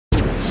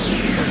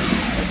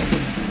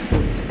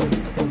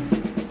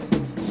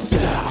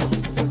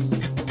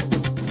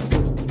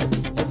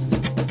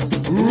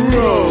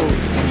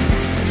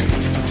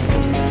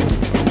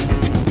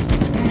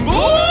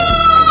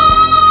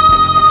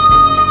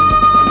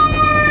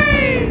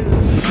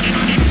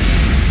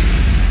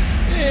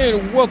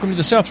welcome to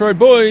the South Road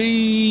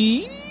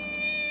Boy.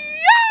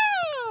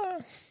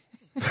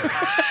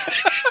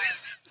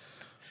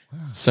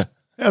 So,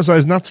 how's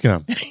those nuts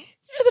going? Yeah,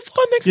 they're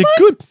fine, thanks, Yeah,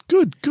 mate.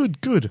 good. Yeah,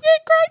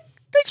 great.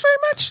 Thanks very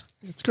much.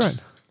 It's great.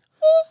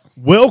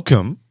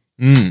 Welcome,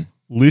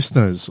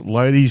 listeners,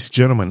 ladies,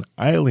 gentlemen,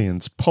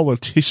 aliens,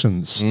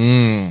 politicians,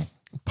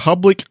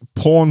 public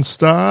porn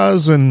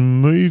stars,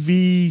 and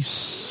movie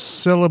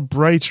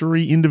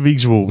celebratory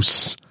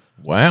individuals.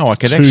 Wow, I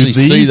can To actually the-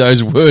 see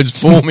those words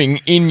forming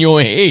in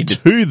your head.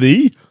 To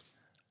the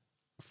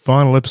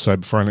final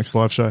episode before our next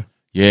live show.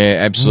 Yeah,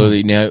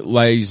 absolutely. Now,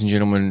 ladies and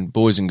gentlemen,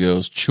 boys and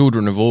girls,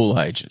 children of all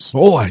ages.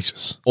 All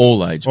ages.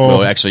 All ages. Oh,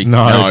 Well, actually,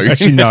 no. no.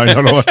 Actually, no,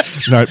 not all.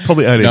 No,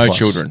 probably 18 No plus.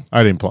 children.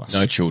 18 plus.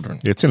 No children.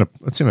 Yeah, it's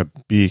in a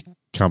beer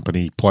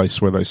company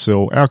place where they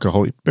sell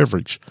alcoholic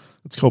beverage.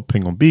 It's called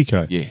Penguin Beer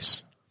Co.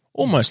 Yes.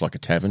 Almost like a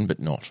tavern, but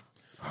not.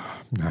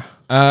 No.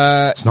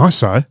 It's nice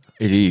though.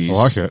 It is. I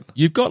like it.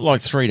 You've got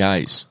like 3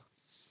 days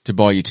to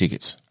buy your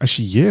tickets.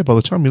 Actually, yeah, by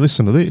the time you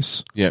listen to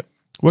this, Yep.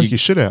 work your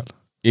shit out.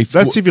 If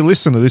That's if you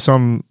listen to this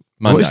on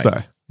Monday. release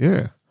day.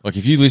 Yeah. Like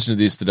if you listen to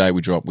this the day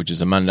we drop, which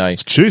is a Monday.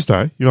 It's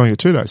Tuesday, you only got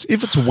 2 days.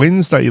 If it's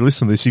Wednesday you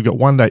listen to this, you've got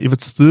 1 day. If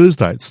it's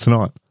Thursday, it's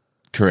tonight.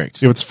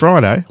 Correct. If it's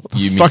Friday, what the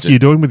You fuck missed are you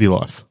it. doing with your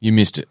life? You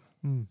missed it.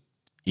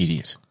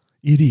 Idiot.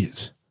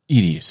 Idiot.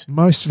 Idiot.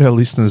 Most of our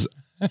listeners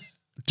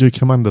do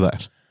come under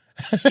that.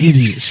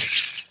 Idiot.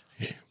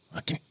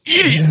 Fucking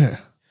idiot. Yeah.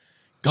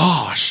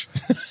 Gosh.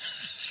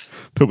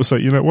 People say,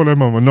 you know, what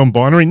am I, a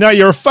non-binary? No,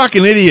 you're a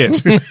fucking idiot.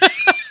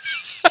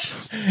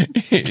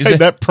 Take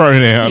that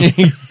pronoun.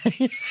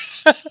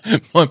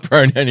 My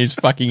pronoun is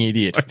fucking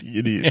idiot.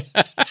 Idiot.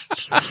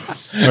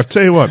 I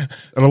tell you what, it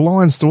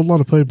aligns to a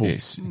lot of people.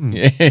 Yes.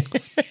 Yeah.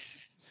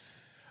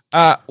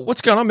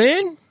 What's going on,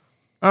 man?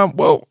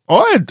 Well,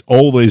 I had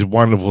all these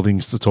wonderful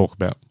things to talk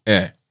about.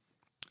 Yeah.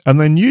 And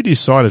then you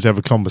decided to have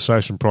a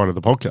conversation prior to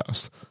the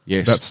podcast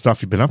Yes. about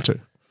stuff you've been up to.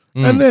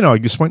 And then I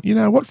just went, you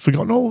know what,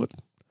 forgotten all of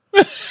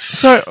it.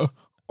 So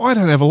I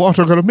don't have a lot,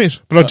 I've got to admit.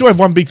 But I do have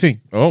one big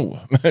thing. Oh,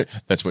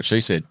 that's what she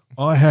said.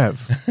 I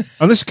have.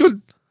 And this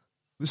could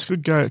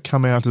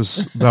come out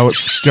as though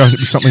it's going to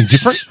be something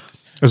different,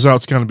 as though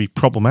it's going to be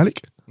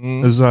problematic,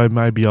 as though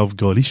maybe I've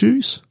got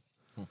issues,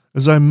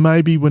 as though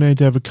maybe we need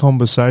to have a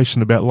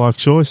conversation about life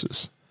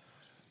choices.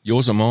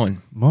 Yours or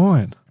mine?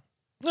 Mine.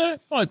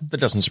 That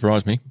doesn't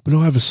surprise me. But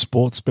I have a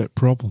sports bet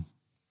problem.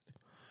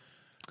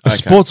 A Okay.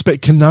 sports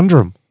bet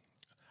conundrum.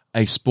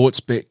 A sports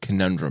bet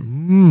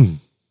conundrum.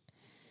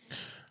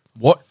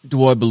 What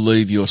do I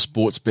believe your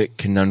sports bet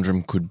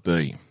conundrum could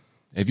be?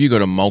 Have you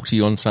got a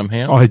multi on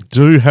somehow? I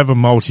do have a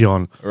multi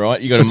on. All right,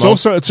 you got a It's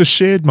multi. it's a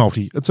shared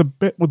multi. It's a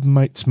bet with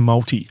mates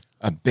multi.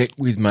 A bet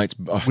with mates.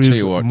 I'll With tell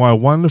you what. my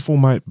wonderful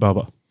mate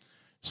Bubba.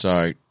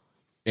 So,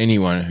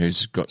 anyone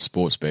who's got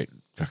sports bet,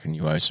 fucking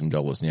you owe some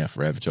dollars now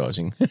for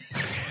advertising.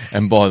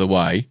 And by the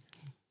way,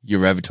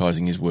 your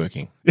advertising is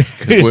working.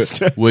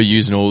 'Cause we're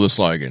using all the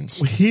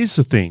slogans. Well, here's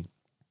the thing.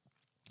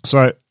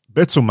 So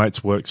bets or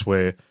mates works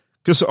where,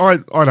 because I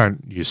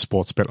don't use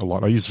sports bet a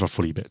lot. I use it for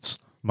footy bets,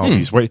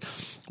 multis,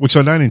 which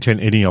I don't intend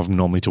any of them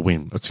normally to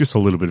win. It's just a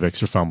little bit of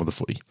extra fun with the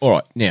footy. All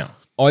right, now,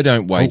 I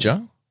don't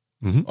wager.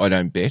 I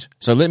don't bet.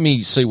 So let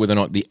me see whether or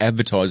not the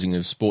advertising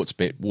of sports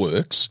bet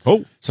works.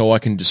 Oh. So I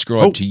can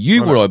describe to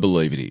you what I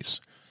believe it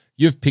is.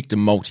 You've picked a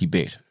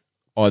multi-bet,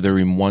 either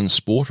in one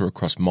sport or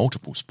across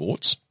multiple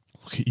sports,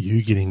 Look at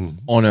you getting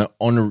on a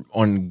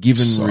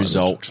given Excited.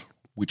 result,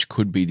 which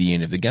could be the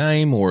end of the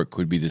game or it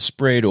could be the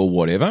spread or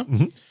whatever.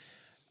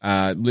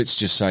 Let's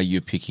just say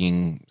you're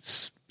picking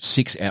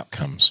 6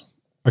 outcomes.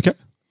 okay,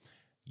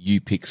 You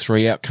pick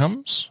 3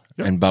 outcomes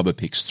and Bubba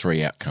picks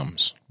 3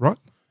 outcomes. right?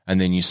 And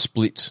then you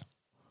split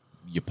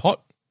your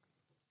pot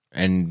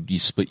and you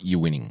split your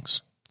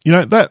winnings. You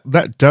know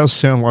that does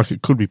sound like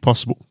it could be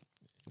possible,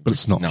 but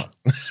it's not. No.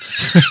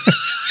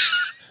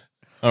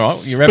 All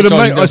right, your But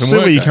advertising I doesn't see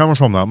work. where you're though. coming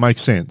from, though. It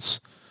makes sense.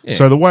 Yeah.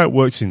 So the way it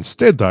works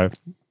instead, though,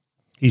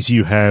 is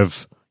you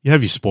have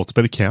your sports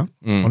bet account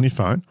on your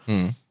phone,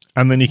 and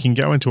then you can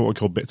go into what we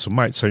call bets with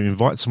mates. So you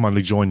invite someone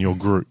to join your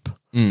group.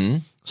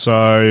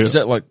 So Is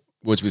that like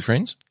Words with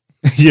Friends?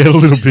 yeah, a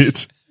little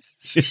bit.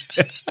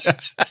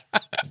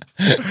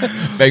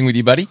 Bang with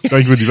your buddy?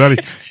 Thank you with your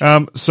buddy.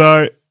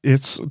 So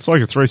it's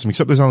like a threesome,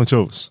 except there's only 2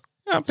 of us.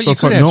 But So you it's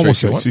could like have normal 3 if you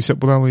sex, want.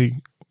 except with only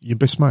your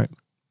best mate.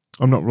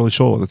 I'm not really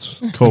sure what that's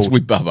called. It's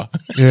with Bubba,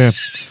 Yeah.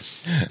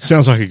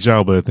 Sounds like a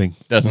jailbird thing.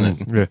 doesn't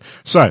it? Yeah.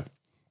 So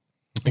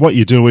what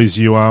you do is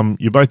you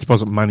both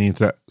deposit money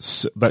into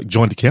that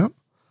joint account.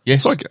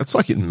 Yes. It's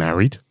like getting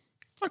married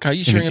Okay, you're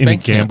in sharing a a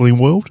bank account. gambling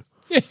world.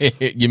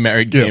 You're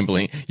married Yeah.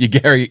 gambling.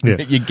 Yeah.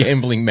 You're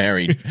gambling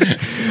married.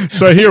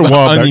 So here a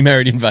while Only back.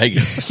 married in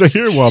Vegas. So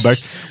here a while back,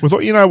 we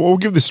thought, you know, we'll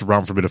give this a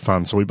run for a bit of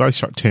fun. So we both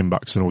shot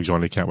 $10 in all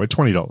joint account. We're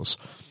 $20.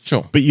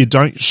 Sure. But you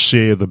don't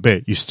share the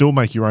bet. You still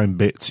make your own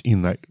bets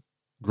in that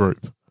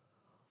group.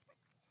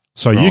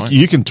 So Right.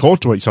 you can talk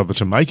to each other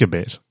to make a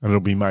bet, and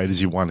it'll be made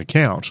as your one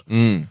account.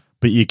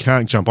 But you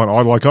can't jump on.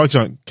 I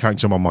can't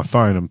jump on my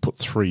phone and put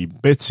 3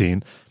 bets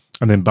in,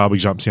 and then Barbie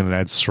jumps in and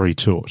adds 3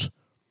 to it.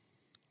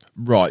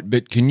 Right,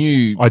 but can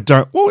you I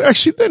don't. Well,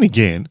 actually, then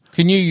again,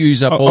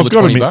 use up all I've the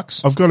got to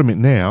 $20? I've got to admit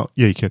now.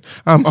 Yeah, you can.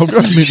 I've got to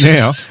admit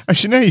now.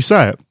 Actually, now you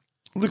say it,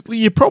 look,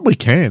 you probably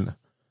can.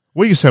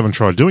 We just haven't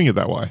tried doing it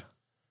that way.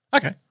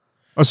 Okay.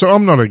 So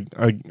I'm not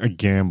a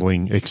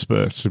gambling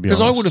expert, to be honest.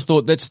 Because I would have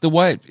thought that's the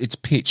way it's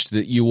pitched,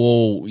 that you're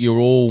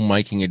all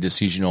making a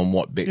decision on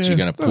what bets you're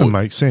going to that put,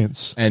 makes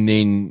sense. and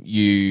then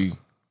you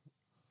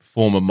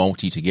form a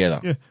multi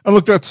together. Yeah, and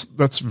look, that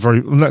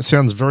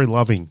sounds very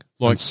loving,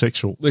 and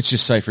sexual. Let's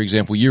just say, for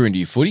example, you're into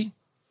your footy,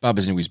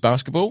 Bubba's into his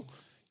basketball.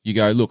 You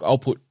go, look, I'll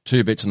put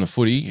 2 bets on the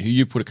footy.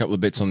 You put a couple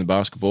of bets on the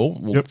basketball.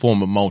 We'll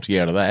form a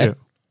multi out of that. Yeah.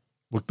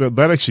 Look,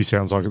 that actually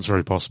sounds like it's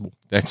very possible.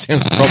 That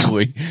sounds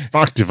probably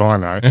Fucked if I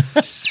know.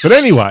 But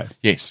anyway,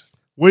 yes.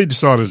 we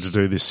decided to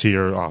do this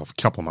here a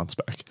couple of months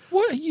back.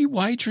 What are you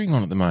wagering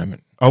on at the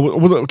moment?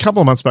 Well, a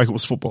couple of months back, it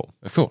was football.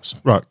 Of course.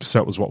 Right, because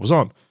that was what was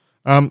on.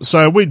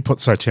 So we'd put,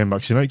 say,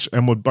 $10 in each,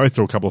 and we'd both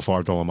do a couple of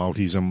 $5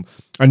 multis, and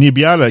you'd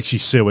be able to actually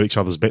see what each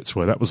other's bets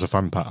were. That was the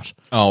fun part.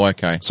 Oh,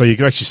 okay. So you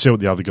could actually see what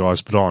the other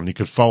guys put on. You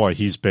could follow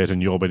his bet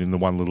and your bet in the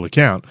one little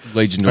account.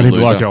 Legion and or he'd be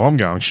loser. like, oh, I'm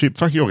going, shit,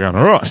 fuck, you're going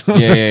all right.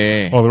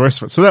 Yeah. All the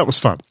rest of it. So that was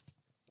fun.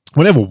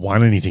 We never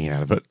won anything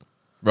out of it.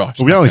 Right.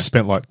 But we only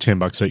spent like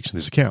 $10 each in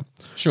this account.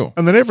 Sure.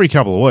 And then every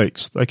couple of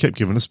weeks, they kept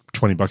giving us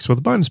 $20 worth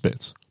of bonus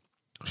bets.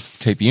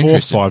 Keep you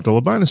interested. Or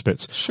 $5 bonus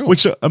bets. Sure.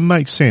 Which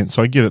makes sense.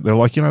 I get it. They're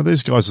like,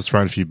 these guys are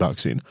throwing a few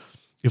bucks in.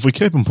 If we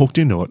keep them hooked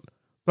into it,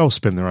 they'll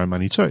spend their own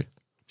money too.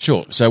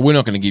 Sure. So we're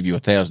not going to give you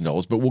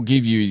 $1,000, but we'll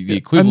give you the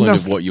equivalent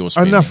of what you're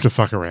spending. Enough to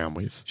fuck around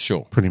with.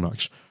 Sure. Pretty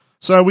much.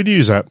 So we'd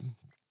use that.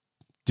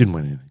 Didn't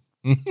win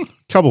anything.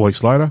 A couple of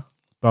weeks later,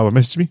 Barbara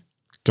messaged me.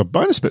 Got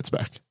bonus bets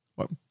back.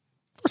 Like,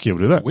 fuck yeah,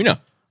 we'll do that. Winner.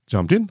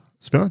 Jumped in.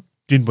 Spent.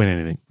 Didn't win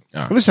anything.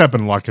 Oh. And this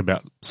happened like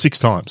about 6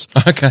 times.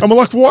 Okay. And we're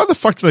like, why the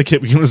fuck do they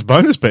keep giving us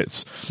bonus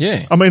bets?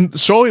 Yeah. I mean,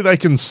 surely they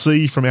can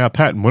see from our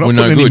pattern. We're not We're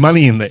no putting any good.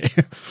 money in there.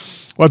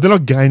 Like, they're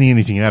not gaining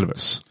anything out of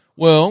us.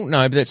 Well,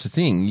 no, but that's the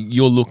thing.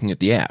 You're looking at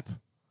the app,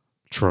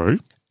 True.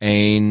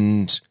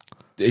 and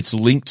it's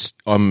linked,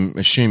 I'm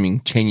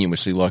assuming,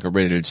 tenuously like a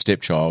redheaded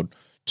stepchild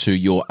to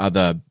your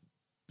other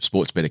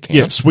sports bet account.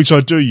 Yes, which I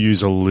do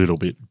use a little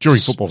bit during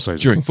football season.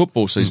 During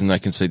football season, they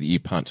can see that you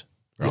punt,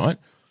 right?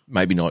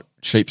 Maybe not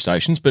sheep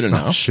stations, but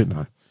enough. Oh, shit,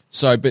 no.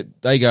 So,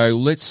 but they go,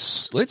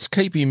 let's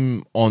keep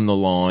him on the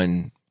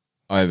line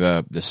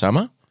over the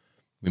summer.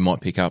 We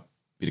might pick up a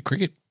bit of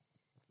cricket.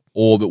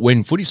 But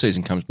when footy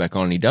season comes back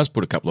on and he does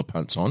put a couple of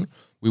punts on,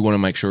 we want to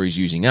make sure he's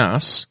using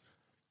us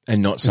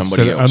and not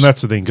somebody else. And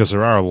that's the thing, because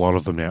there are a lot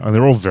of them now, and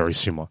they're all very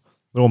similar.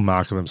 They all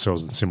market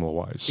themselves in similar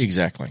ways.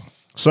 Exactly.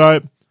 So,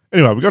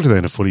 anyway, we got to the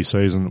end of footy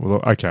season. We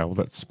thought, okay, well,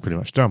 that's pretty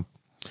much done.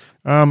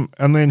 And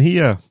then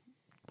here,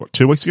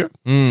 2 weeks ago,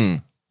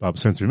 Bob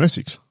sends me a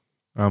message.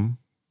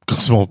 Got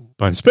some more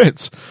bonus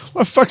bets.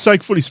 Well, fuck's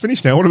sake, footy's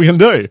finished now. What are we going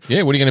to do?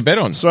 Yeah, what are you going to bet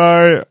on?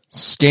 So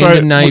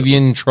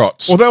Scandinavian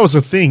trots. Well, that was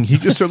the thing. He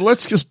just said,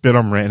 let's just bet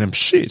on random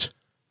shit.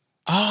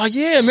 Oh,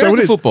 yeah, American So we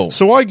did. football.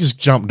 So I just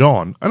jumped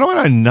on, and I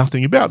know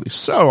nothing about this.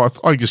 So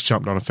I just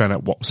jumped on and found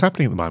out what was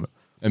happening at the moment.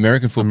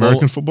 American football.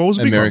 American football was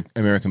a big one.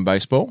 American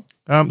baseball.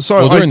 So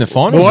Well, they're in the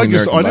finals Well, of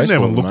American I didn't baseball even at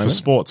the look for moment.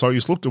 sports. I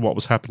just looked at what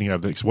was happening over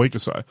the next week or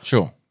so.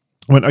 Sure.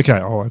 I went, okay,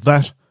 I'll have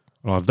that,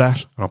 and I'll have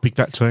that, and I'll pick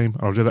that team,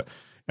 and I'll do that.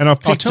 And I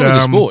picked, tell me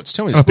the sports.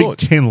 Tell me the I picked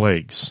sports. 10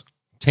 legs.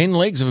 10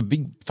 legs of a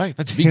big,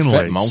 that's a big 10 fat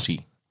legs.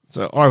 multi.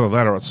 So either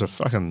that or it's a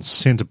fucking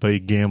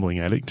centipede gambling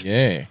addict.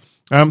 Yeah.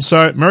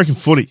 So American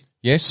footy.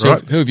 Yes.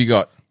 Right. Who have you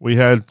got? We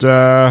had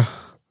the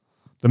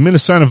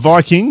Minnesota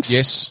Vikings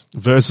Yes.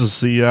 versus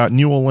the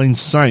New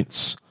Orleans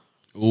Saints.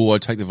 Oh,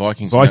 I'd take the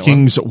Vikings. in that one.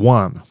 Vikings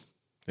won.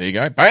 There you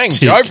go. Bang.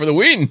 Tick. Joe for the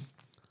win.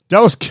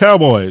 Dallas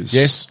Cowboys.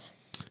 Yes.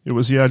 It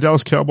was the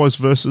Dallas Cowboys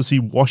versus the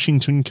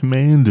Washington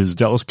Commanders.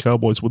 Dallas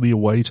Cowboys were the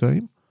away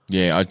team.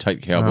 Yeah, I'd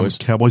take the Cowboys.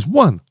 Cowboys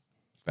won.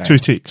 Bang. 2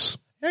 ticks.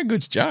 How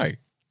good's Joe?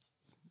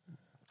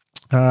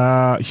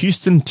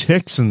 Houston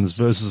Texans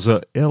versus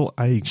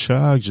LA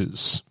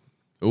Chargers.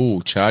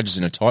 Oh, Chargers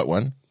in a tight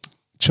one.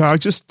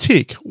 Chargers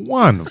tick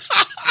 1.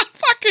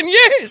 Fucking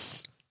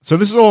yes. So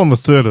this is all on the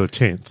 3rd of the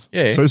 10th.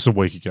 Yeah. So this is a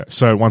week ago.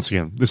 So once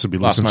again, this will be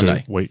Last listened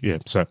Monday. to week. Yeah.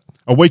 So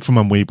a week from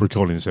when we're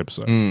recording this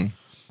episode.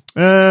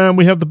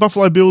 We have the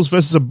Buffalo Bills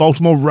versus the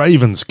Baltimore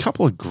Ravens.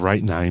 Couple of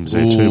great names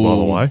there too, by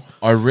the way.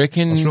 I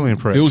reckon I was really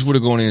impressed. Bills would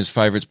have gone in as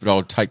favourites, but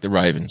I'll take the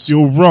Ravens.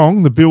 You're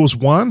wrong. The Bills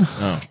won.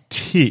 Oh.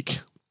 Tick.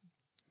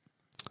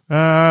 We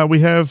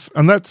have,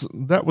 and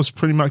that was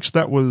pretty much,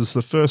 that was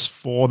the first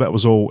 4. That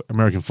was all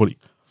American footy.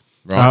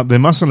 Right. There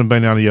mustn't have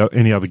been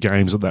any other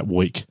games at that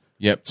week.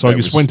 Yep. So I that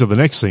just was- went to the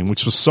next thing,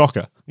 which was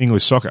soccer,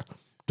 English soccer.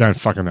 Don't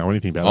fucking know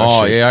anything about that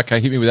Oh, shit. yeah. Okay.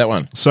 Hit me with that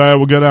one. So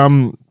we've got,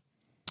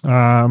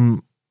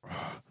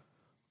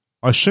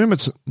 I assume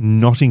it's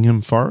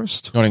Nottingham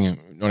Forest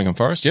Nottingham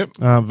Forest. Yep.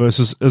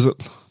 versus, is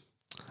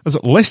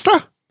it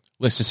Leicester?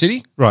 Leicester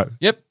City. Right.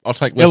 Yep. I'll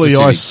take Leicester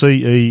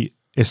City.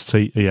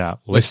 Leicester.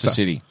 Leicester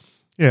City.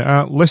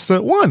 Yeah,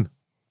 Leicester won.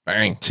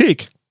 Bang.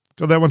 Tick.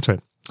 Got that one too.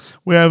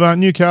 We have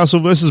Newcastle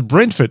versus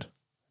Brentford.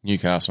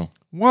 Newcastle.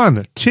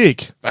 1.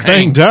 Tick. Bang.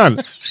 Bang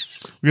done.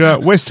 We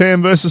got West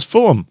Ham versus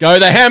Fulham. Go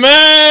the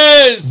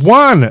Hammers!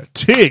 1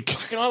 tick.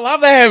 Fucking I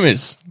love the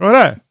Hammers.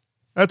 Righto.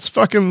 That's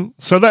fucking,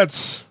 so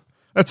that's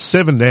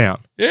 7 down.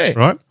 Yeah.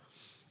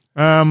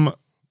 Right?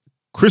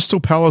 Crystal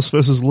Palace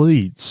versus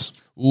Leeds.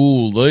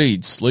 Ooh,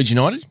 Leeds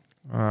United?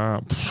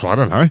 I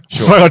don't know.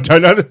 Sure. I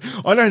don't know.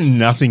 I know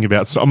nothing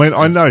about, I mean,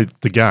 I know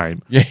the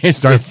game.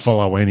 Yes. Don't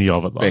follow any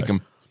of it though. Beckham.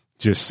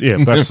 Just,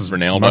 that's as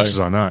Ronaldo. much as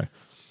I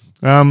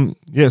know.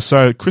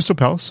 So Crystal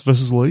Palace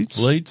versus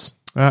Leeds. Leeds.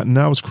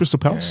 No, it was Crystal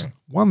Palace.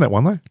 Won that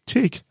one though.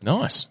 Tick.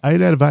 Nice.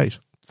 8 out of 8.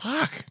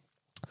 Fuck.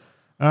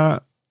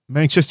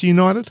 Manchester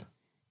United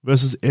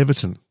versus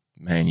Everton.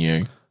 Man,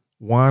 you.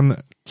 1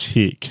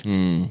 tick.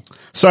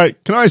 So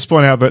can I just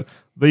point out that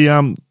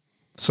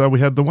so we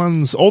had the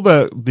ones, all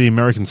the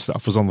American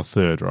stuff was on the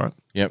 3rd, right?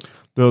 Yep.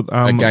 The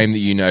A game that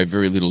you know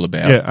very little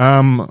about.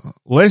 Yeah.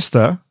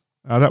 Leicester,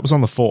 that was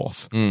on the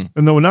 4th.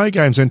 And there were no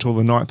games until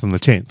the 9th and the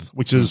 10th,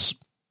 which is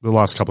the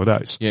last couple of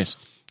days. Yes.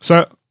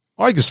 So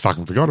I just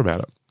fucking forgot about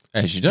it.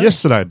 As you do.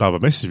 Yesterday, Bubba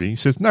messaged me. He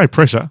says, no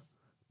pressure,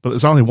 but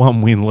there's only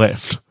 1 win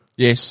left.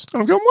 Yes.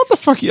 And I'm going, what the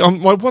fuck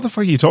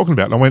are you talking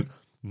about? And I went,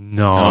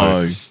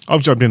 no.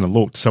 I've jumped in and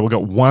looked. So we've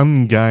got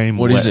 1 game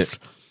What left. is it?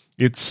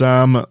 It's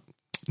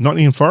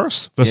Nottingham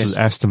Forest versus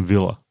Aston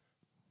Villa.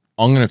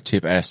 I'm going to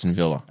tip Aston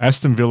Villa.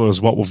 Aston Villa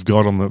is what we've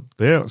got on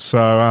there.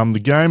 So the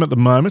game at the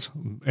moment,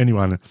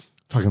 anyone,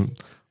 fucking,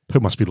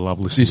 people must be love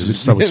listening to this. This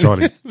is so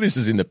exciting. This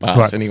is in the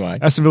past anyway.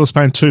 Aston Villa's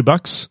paying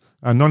 $2.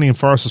 Nottingham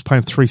Forest is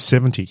paying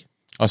 $3.70.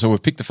 Oh, so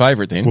we've picked the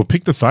favourite then. We'll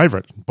pick the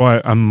favourite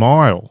by a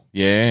mile.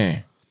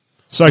 Yeah.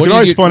 So What can do I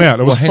you just get- point out,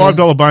 it was a well, hang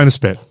 $5 bonus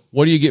bet.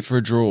 What do you get for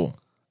a draw?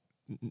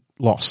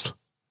 Lost.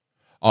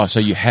 Oh,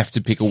 so you have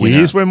to pick a winner.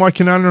 Here's where my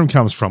conundrum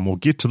comes from. We'll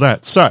get to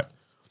that. So,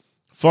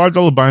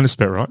 $5 bonus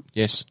bet, right?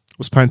 Yes.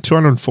 Was paying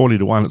 $240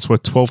 to 1. It's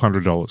worth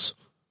 $1,200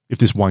 if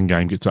this one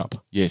game gets up.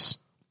 Yes.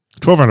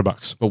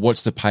 $1,200. But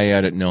what's the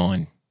payout at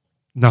 9?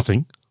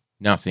 Nothing.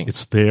 Nothing.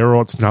 It's there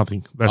or it's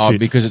nothing. That's it.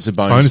 Because it's a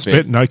bonus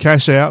bet. no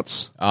cash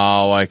outs.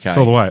 Oh, okay. It's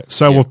all the way.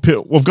 So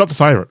we've got the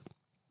favourite.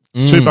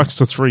 $2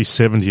 to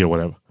 $3.70 or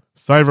whatever.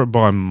 Favourite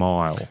by a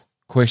mile.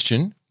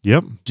 Question.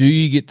 Yep. Do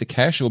you get the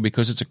cash or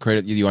because it's a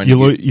credit you only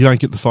get? You don't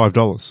get the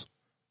 $5.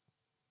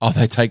 Oh,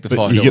 they take the But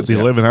 $5. you get the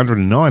out.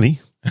 $1,190.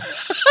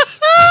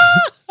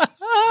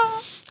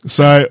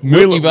 So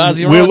Milky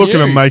bars, you're we're on looking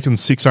you. at making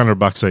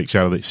 $600 each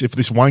out of this. If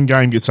this one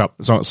game gets up,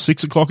 it's on at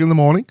 6 o'clock in the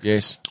morning.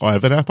 Yes. I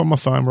have an app on my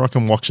phone where I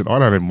can watch it. I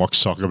don't even watch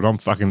soccer, but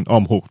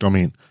I'm hooked. I'm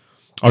in.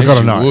 I've Yes, got to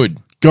you know. would.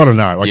 Got to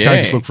know. I Yeah. can't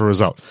just look for a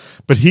result.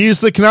 But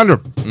here's the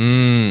conundrum.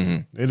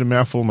 Need a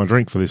mouthful of my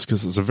drink for this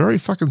because it's a very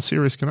fucking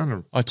serious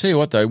conundrum. I tell you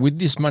what, though, with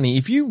this money,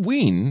 if you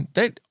win,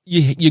 that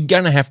you're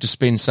going to have to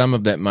spend some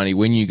of that money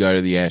when you go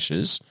to the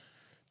Ashes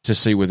to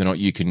see whether or not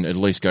you can at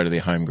least go to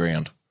their home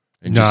ground.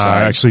 And No, just say,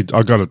 actually,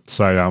 I got to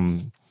say,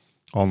 on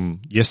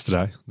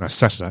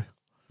Saturday,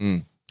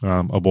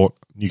 I bought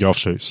new golf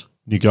shoes,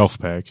 new golf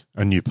bag,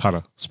 a new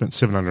putter. Spent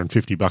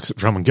 $750 at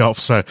Drummond Golf.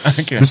 So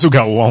this will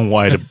go a long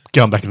way to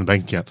going back in the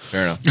bank account.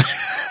 fair enough.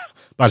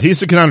 But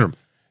here's the conundrum.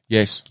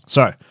 Yes.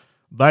 So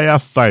they are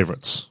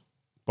favourites.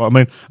 Well, I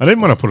mean, and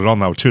even when I put it on,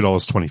 they were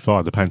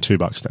 $2.25. They're paying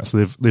 $2 now,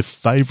 so they've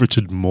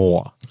favourited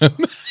more,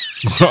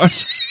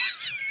 right?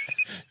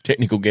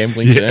 Technical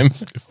gambling term.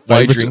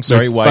 Wagering.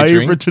 They've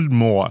Wagering. favorited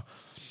more.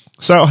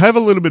 So I have a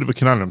little bit of a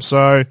conundrum.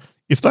 So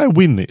if they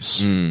win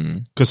this,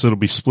 because it'll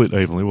be split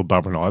evenly with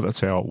Bubba and I, that's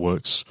how it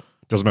works.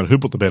 Doesn't matter who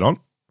put the bet on.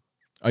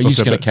 Are you What's just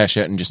that going bet? to cash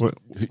out and just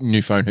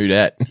new phone who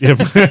dat? Yeah,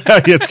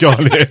 yeah, it's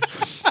gone. Yeah.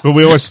 But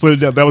we always split it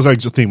down. That was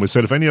actually the thing. We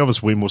said if any of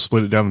us win, we'll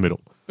split it down the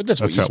middle. But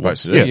that's what you're how it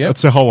works. supposed to do. Yeah, Yeah.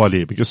 that's the whole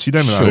idea because you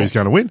don't know Sure. who's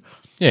going to win.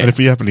 Yeah. And if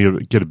you happen to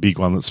get a big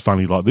one that's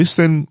funny like this,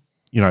 then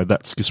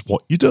that's just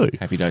what you do.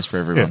 Happy days for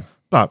Yeah. everyone.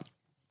 But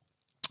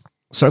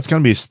so it's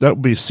going to be that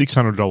would be a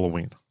 $600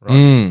 win,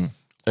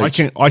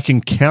 right? I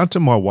can counter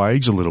my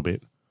wage a little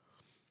bit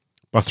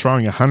by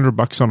throwing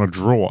 $100 on a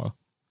draw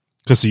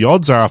because the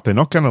odds are if they're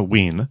not going to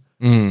win,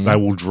 they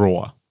will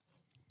draw.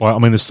 But I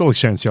mean, there's still a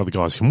chance the other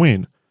guys can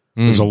win.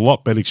 There's a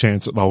lot better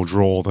chance that they'll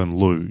draw than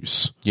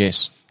lose.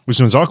 Yes. Which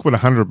means I could put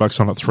 $100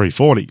 on at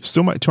 $340,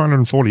 still make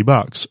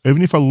 $240,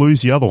 even if I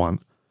lose the other one.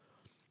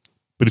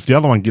 But if the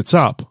other one gets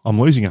up, I'm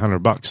losing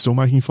 $100, still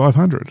making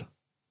 $500.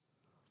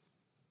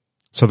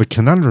 So the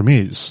conundrum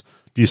is,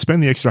 do you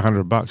spend the extra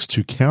 $100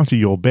 to counter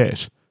your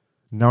bet,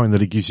 knowing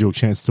that it gives you a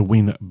chance to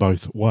win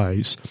both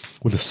ways,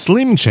 with a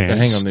slim chance? But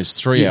hang on, there's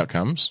three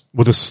outcomes.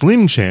 With a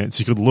slim chance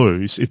you could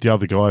lose if the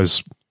other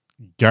guys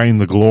gain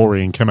the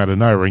glory and come out of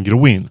nowhere and get a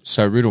win.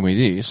 So riddle me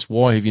this: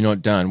 why have you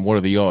not done? What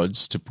are the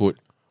odds to put?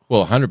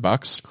 Well,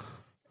 $100.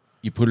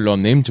 You put it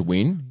on them to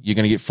win. You're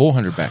going to get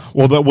 $400 back,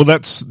 Well,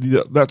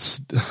 that's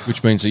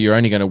which means that you're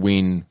only going to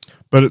win.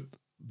 but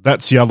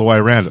that's the other way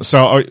around it.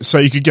 So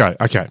you could go,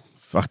 okay,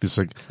 fuck this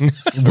thing.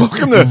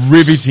 Welcome to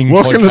Riveting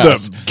Welcome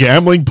podcast. to the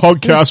Gambling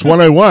Podcast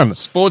 101.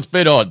 Sports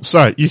bet odds.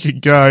 So you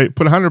could go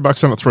put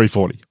 $100 on at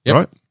 $340, Yep.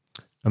 right?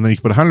 And then you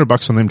could put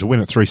 $100 on them to win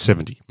at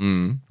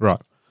 $370,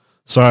 right?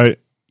 So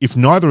if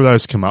neither of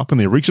those come up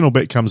and the original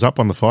bet comes up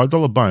on the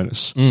 $5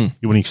 bonus, you're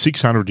winning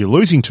 $600, you're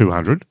losing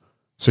 $200.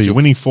 So you're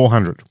winning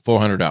 400.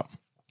 400 up.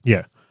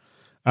 Yeah.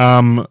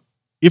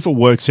 If it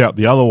works out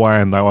the other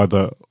way and they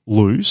either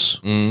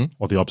lose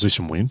or the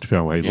opposition win,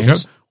 depending on where you look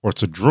at it, or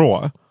it's a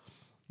draw,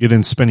 you're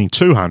then spending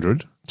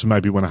 200 to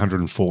maybe win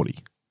 140.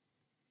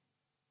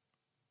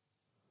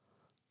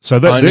 So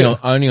that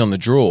only on the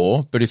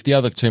draw, but if the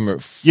other team are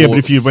at yeah, but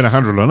if you win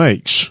 100 on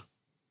each,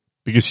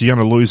 because you're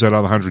going to lose that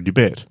other 100 you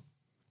bet,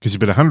 because you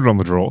bet 100 on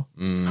the draw,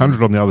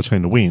 100 on the other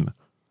team to win.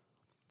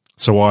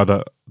 So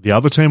either the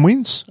other team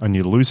wins and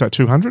you lose that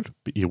 200,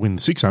 but you win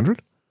the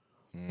 600.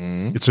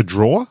 It's a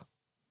draw,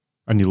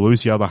 and you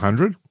lose the other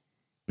 100,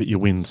 but you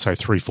win, say,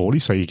 340,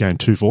 so you gain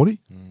 240,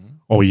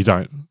 or you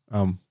don't.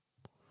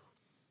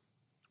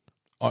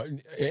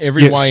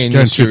 Every way in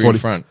this, you're in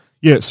front.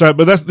 Yeah, so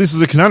but this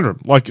is a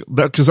conundrum, like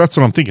that, because that's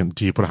what I'm thinking.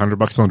 Do you put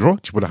 $100 on the draw?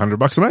 Do you put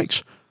 $100 on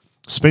each?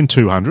 Spend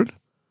 200.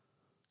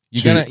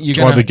 You're gonna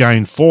either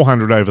gain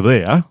 400 over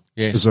there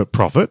as a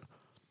profit,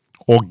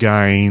 or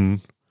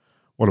gain.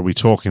 What are we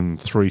talking?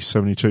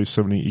 372,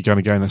 70. You're going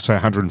to gain, say,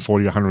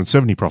 140 or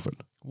 170 profit.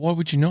 Why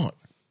would you not?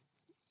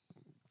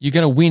 You're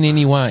going to win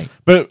anyway.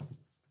 But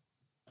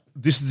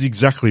this is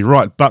exactly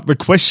right. But the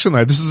question,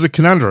 though, this is a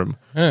conundrum.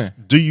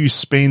 Do you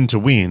spend to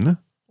win,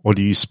 or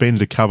do you spend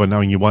to cover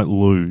knowing you won't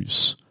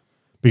lose?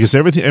 Because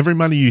every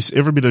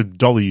bit of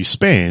dollar you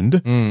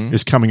spend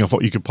is coming off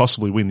what you could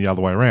possibly win the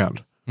other way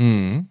around.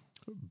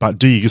 But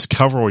do you just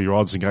cover all your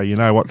odds and go, you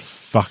know what,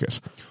 fuck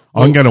it.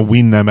 I'm going to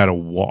win no matter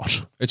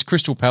what. It's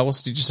Crystal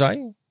Palace, did you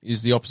say,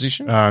 is the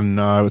opposition?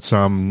 No, it's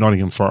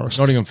Nottingham Forest.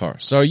 Nottingham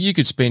Forest. So you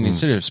could spend,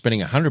 instead of spending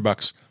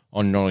 $100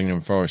 on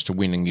Nottingham Forest to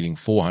win and getting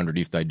 400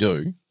 if they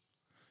do,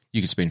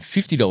 you could spend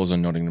 $50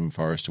 on Nottingham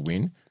Forest to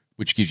win,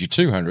 which gives you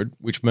 200,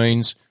 which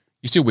means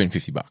you still win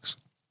 $50.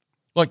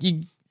 Like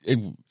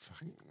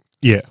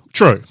yeah,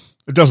 true.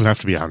 It doesn't have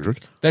to be 100.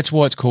 That's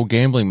why it's called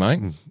gambling, mate.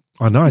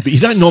 I know, but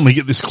you don't normally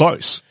get this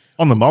close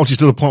on the multi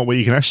to the point where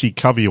you can actually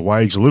cover your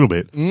wage a little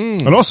bit.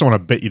 And also want to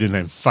bet you didn't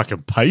even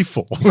fucking pay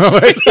for.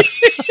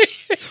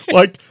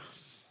 Like,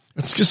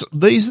 it's just,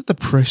 these are the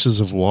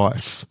pressures of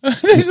life.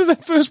 These are the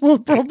first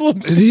world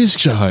problems. It is,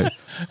 Joe.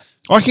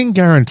 I can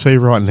guarantee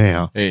right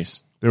now,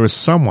 yes, there is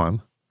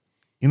someone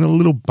in a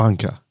little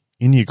bunker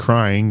in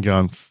Ukraine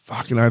going,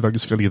 fucking hell, I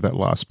just got to get that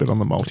last bet on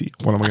the multi.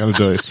 What am I going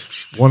to do?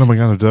 What am I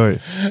going to do?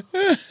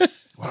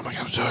 What am I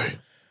going to do?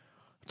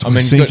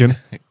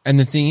 And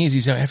the thing is,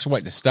 he's going to have to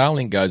wait till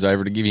Starlink goes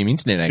over to give him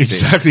internet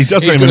access. Exactly. He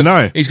doesn't even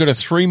know. He's got a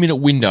 3-minute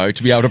window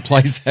to be able to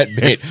place that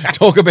bet.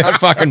 Talk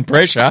about fucking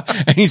pressure.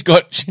 And he's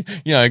got,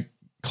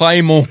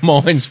 Claymore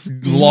mines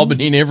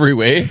lobbing in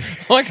everywhere.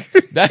 Like,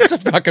 that's a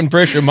fucking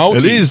pressure multi.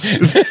 It is.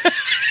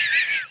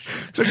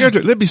 So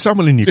there'd be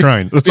someone in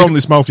Ukraine that's on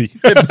this multi.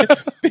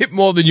 A bit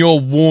more than your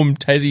warm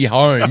Tassie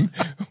home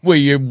where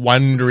you're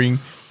wondering,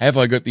 have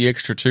I got the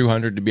extra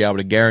 200 to be able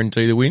to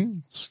guarantee the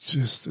win? It's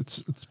just,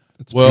 it's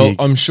well,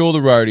 big. I'm sure the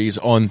roadies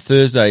on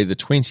Thursday, the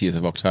 20th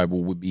of October,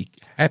 would be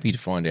happy to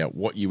find out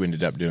what you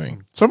ended up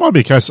doing. So it might be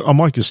a case, I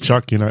might just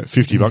chuck,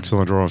 $50 on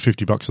the draw and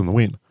 $50 on the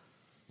win,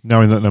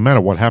 knowing that no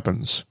matter what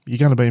happens, you're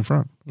going to be in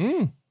front.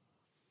 In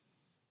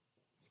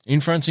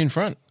front's in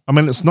front. I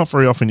mean, it's not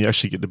very often you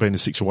actually get to be in a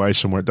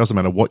situation where it doesn't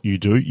matter what you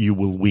do, you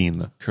will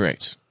win.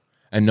 Correct.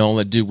 And all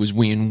they do was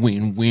win,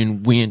 win,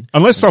 win, win.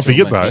 And let's not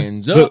forget,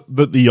 though,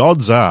 that the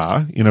odds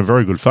are in a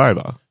very good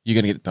favour. You're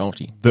going to get the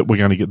multi. That we're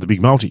going to get the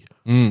big multi.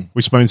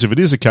 Which means if it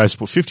is a case,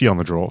 put 50 on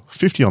the draw,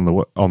 50 on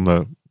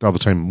the other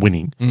team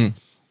winning,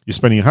 you're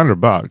spending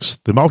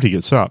 $100, the multi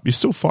gets up, you're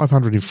still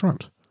 500 in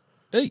front.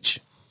 Each.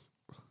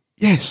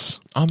 Yes.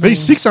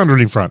 He's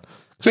 600 in front.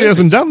 So he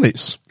hasn't done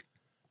this.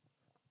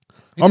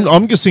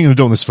 I'm just thinking of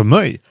doing this for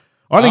me.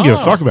 I didn't give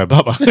a fuck about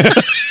Bubba.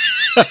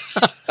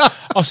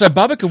 So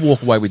Bubba could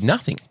walk away with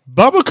nothing.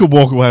 Bubba could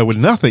walk away with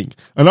nothing.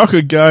 And I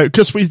could go,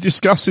 because we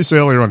discussed this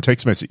earlier on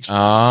text message.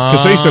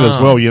 Because he said as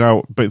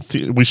well, but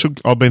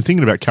I've been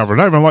thinking about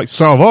covering over. I'm like,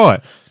 so have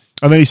I.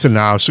 And then he said,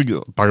 no,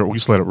 we'll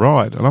just let it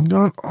ride. And I'm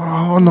going,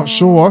 I'm not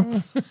sure.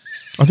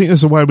 I think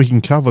there's a way we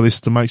can cover this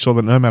to make sure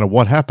that no matter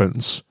what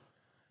happens,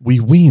 we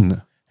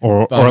win.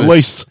 Or at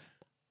least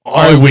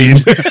I win.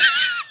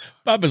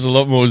 Bubba's a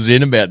lot more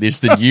zen about this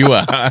than you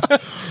are.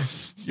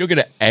 You're going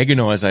to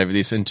agonise over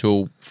this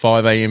until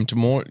 5 a.m.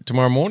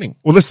 tomorrow morning.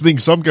 Well, that's the thing,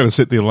 because I'm going to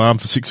set the alarm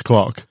for 6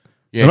 o'clock.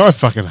 Yes. And I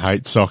fucking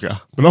hate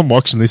soccer, but I'm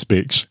watching this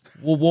bitch.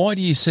 Well, why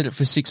do you set it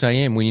for 6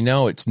 a.m. when you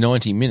know it's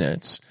 90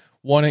 minutes?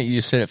 Why don't you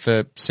just set it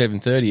for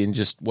 7:30 and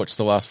just watch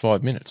the last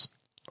 5 minutes?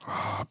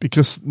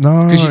 Because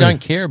you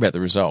don't care about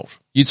the result.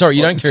 You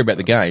don't care about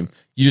the game.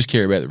 You just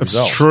care about the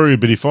result. That's true,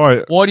 but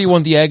why do you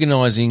want the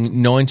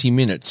agonising 90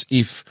 minutes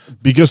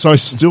because I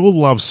still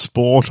love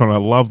sport and I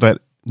love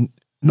that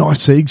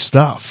nice egg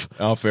stuff.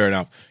 Oh, fair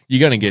enough.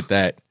 You're going to get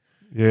that.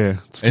 Yeah.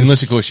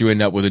 Unless, of course, you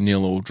end up with a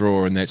 0-0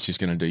 draw and that's just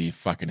going to do your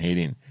fucking head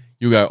in.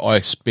 You'll go,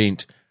 I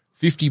spent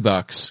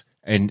 $50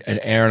 and an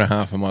hour and a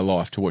half of my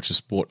life to watch a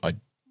sport.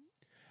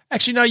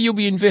 Actually, no, you'll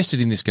be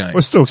invested in this game.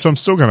 Well, because I'm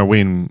still going to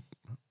win,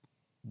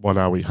 what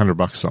are we,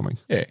 $100 something.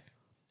 Yeah.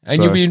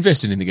 And you'll be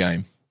invested in the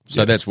game.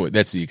 So that's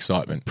the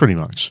excitement. Pretty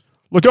much.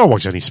 Look, I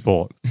watch any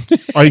sport.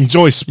 I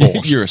enjoy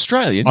sport. You're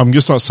Australian. I'm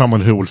just not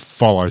someone who would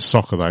follow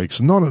soccer, though,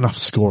 because not enough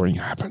scoring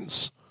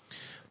happens.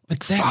 But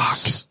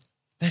that's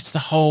the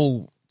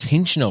whole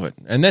tension of it.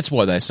 And that's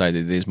why they say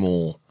that there's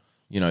more,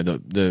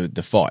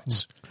 the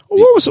fights.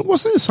 What was it?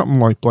 Wasn't there something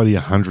like bloody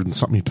 100 and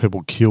something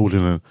people killed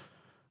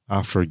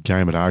after a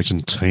game at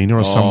Argentina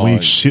or some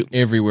weird shit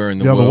everywhere in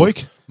the the world. other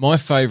week? My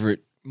favourite.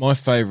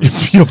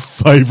 Your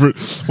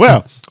favourite.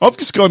 Wow, I've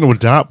just gone to a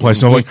dart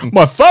place and I'm like,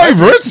 my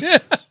favourite?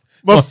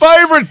 My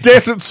favourite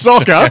death at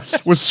soccer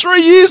was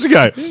 3 years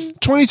ago.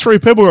 23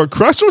 people got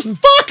crushed. It was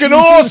fucking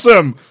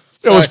awesome.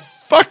 There was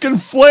fucking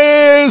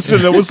flares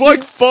and it was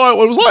like fire.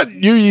 It was like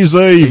New Year's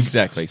Eve.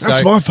 Exactly.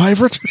 That's my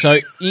favourite. So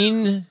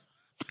in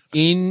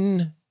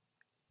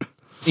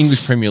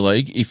English Premier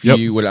League, if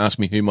you were to ask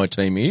me who my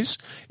team is,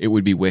 it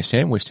would be West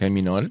Ham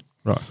United.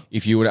 Right.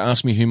 If you were to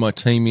ask me who my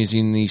team is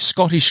in the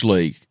Scottish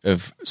League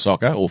of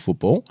soccer or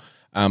football,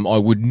 I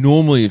would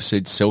normally have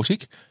said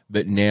Celtic,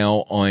 but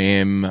now I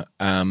am...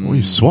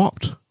 you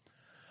swapped.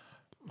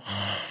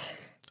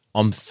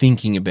 I'm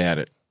thinking about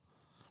it.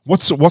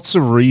 What's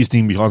the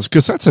reasoning behind this?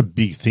 Because that's a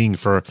big thing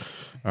for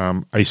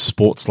a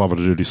sports lover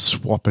to do, to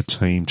swap a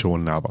team to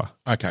another.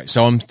 Okay,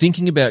 so I'm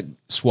thinking about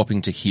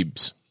swapping to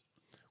Hibs,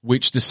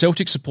 which the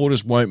Celtic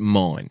supporters won't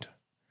mind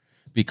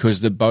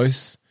because they're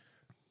both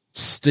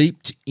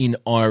steeped in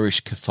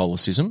Irish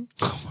Catholicism.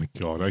 Oh, my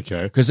God,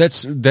 okay. Because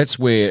that's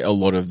where a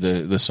lot of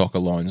the soccer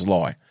lines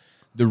lie.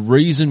 The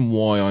reason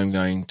why I'm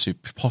going to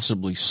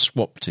possibly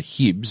swap to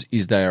Hibs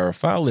is they are a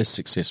far less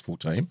successful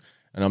team,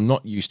 and I'm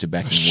not used to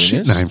backing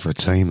winners. Shit name for a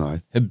team,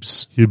 though.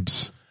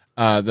 Hibs.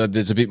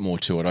 There's a bit more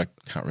to it. I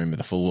can't remember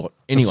the full lot.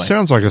 Anyway. It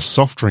sounds like a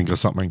soft drink or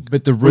something.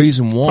 But the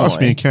reason why... Pass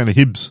me a can of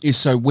Hibs. ...is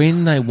so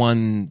when they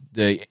won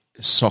the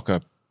soccer,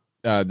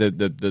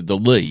 the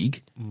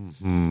league,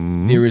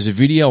 there is a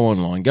video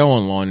online. Go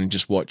online and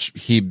just watch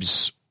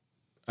Hibs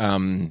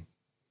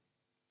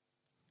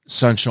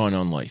Sunshine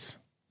on Leith.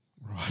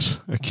 Right,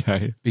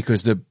 okay.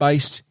 Because they're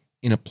based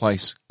in a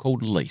place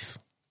called Leith.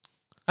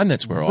 And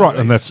that's where I Right, live.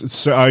 and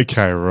that's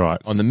okay, right.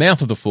 On the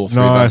mouth of the Forth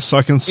River. Nice,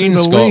 I can see in the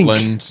Scotland,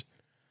 link.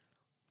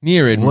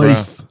 Near Edinburgh.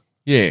 Leith.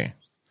 Yeah.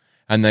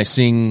 And they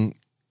sing,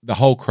 the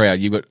whole crowd,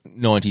 you've got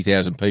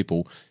 90,000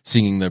 people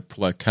singing the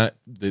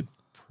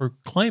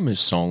Proclaimers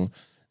song,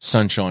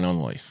 Sunshine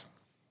on Leith.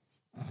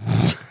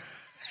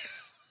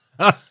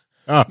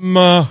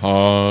 My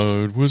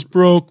heart was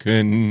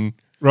broken.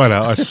 Right,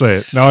 I see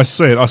it. No, I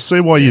see it. I see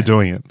why you're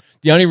doing it.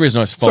 The only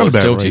reason I followed It's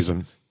not a bad Celtic,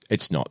 reason.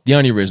 it's not. The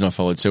only reason I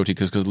followed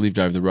Celtic is because I lived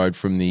over the road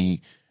from the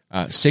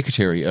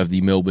secretary of the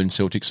Melbourne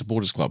Celtic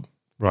Supporters Club,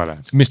 Righto.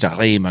 Mr.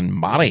 Raymond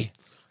Murray.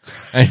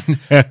 And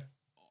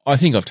I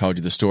think I've told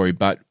you the story,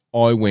 but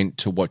I went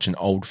to watch an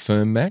Old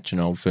Firm match. An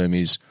Old Firm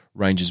is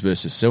Rangers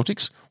versus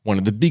Celtics, one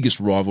of the biggest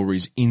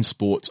rivalries in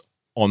sports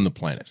on the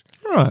planet.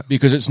 Right.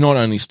 Because it's not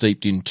only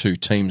steeped in two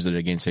teams that are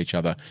against each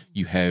other,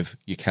 you have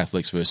your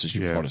Catholics versus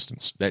your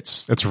Protestants.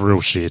 That's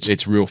real shit.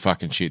 It's real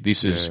fucking shit.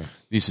 This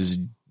is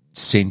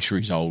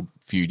centuries old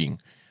feuding.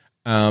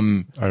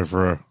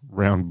 Over a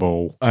round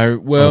ball. Oh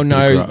well,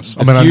 no. Grass.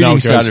 The I know feuding it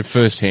goes started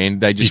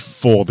firsthand. They just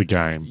before the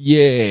game.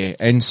 yeah,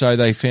 and so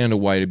they found a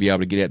way to be able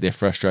to get out their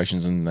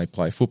frustrations and they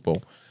play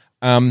football.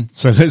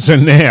 So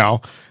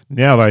now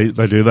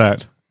they do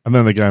that, and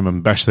then they go home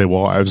and bash their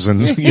wives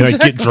and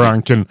get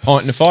drunk and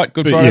Pint and a fight,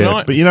 good Friday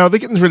night. But they're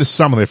getting rid of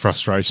some of their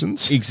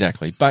frustrations.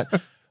 Exactly. But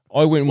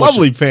I went and watched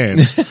Lovely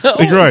fans.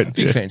 They're great.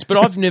 Big fans. But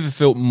I've never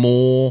felt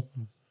more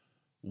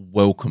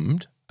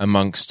welcomed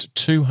amongst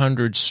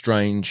 200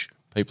 strange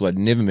people I'd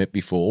never met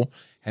before,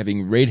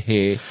 having red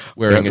hair,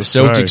 wearing a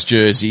Celtics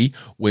jersey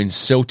when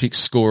Celtics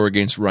score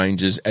against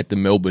Rangers at the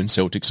Melbourne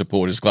Celtic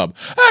Supporters Club.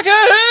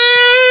 Okay.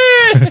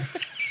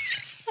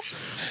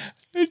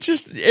 It's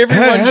just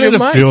everyone's How your did it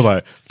mate. feel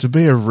though to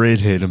be a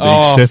redhead and be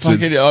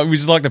accepted? It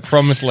was like the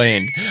promised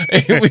land.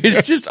 It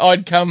was just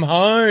I'd come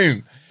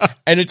home.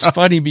 And it's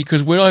funny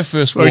because when I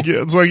first walked...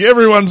 It's like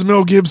everyone's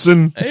Mel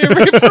Gibson.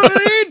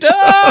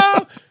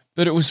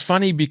 But it was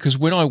funny because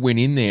when I went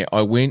in there,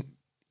 I went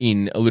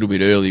in a little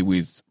bit early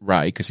with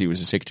Ray because he was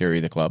the secretary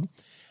of the club,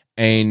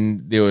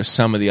 and there were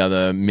some of the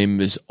other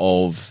members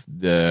of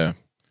the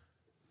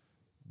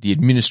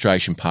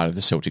administration part of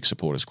the Celtic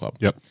Supporters Club.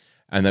 Yep.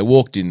 And they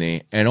walked in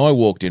there, and I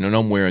walked in, and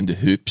I'm wearing the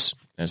hoops,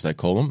 as they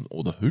call them,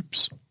 or the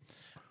hoops.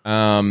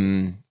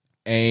 And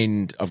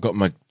I've got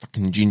my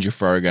fucking ginger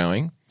fro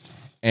going.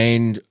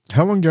 And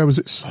How long ago was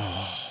this?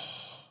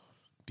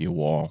 be a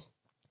while.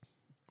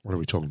 What are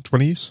we talking?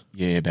 20 years?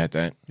 Yeah, about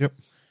that. Yep.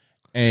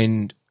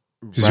 And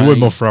Because you were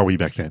more fro-y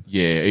back then.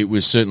 yeah, it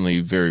was certainly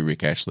very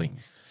Rick Ashley.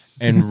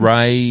 And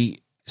Ray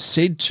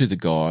said to the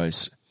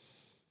guys,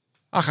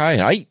 okay,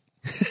 hey.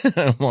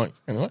 I'm like,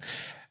 hang on.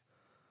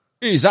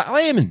 Who's that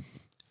Lemon?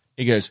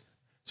 He goes,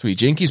 sweet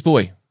Jinkies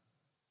boy.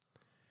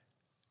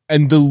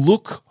 And the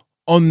look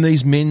on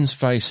these men's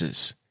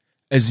faces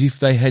as if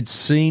they had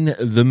seen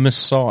the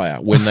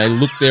Messiah when they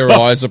looked their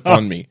eyes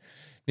upon me.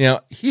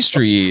 Now,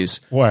 history is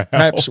Wow.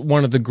 perhaps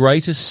one of the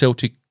greatest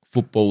Celtic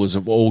footballers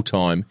of all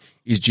time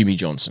is Jimmy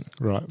Johnson.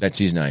 Right. That's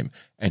his name.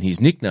 And his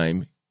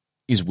nickname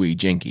is Wee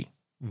Jenky.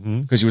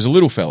 Because he was a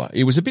little fella.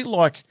 He was a bit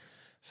like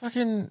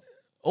fucking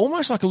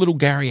almost like a little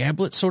Gary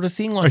Ablett sort of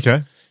thing. Like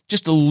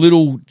just a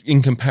little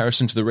in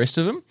comparison to the rest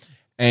of them.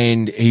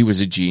 And he was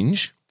a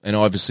ginge. And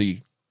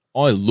obviously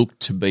I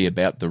looked to be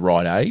about the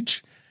right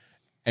age.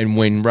 And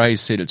when Ray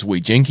said it's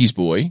Wee Jenky's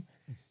boy,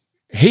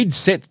 he'd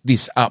set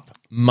this up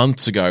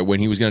months ago when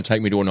he was going to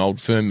take me to an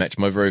Old Firm match,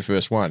 my very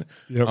first one.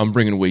 Yep. I'm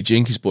bringing Wee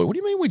Jenky's boy. What do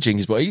you mean Wee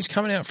Jenky's boy? He's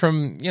coming out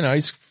from,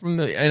 he's from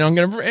the, and I'm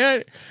going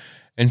to,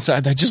 and so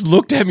they just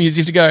looked at me as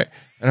if to go,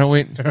 and I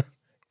went,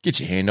 get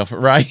your hand off it,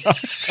 Ray.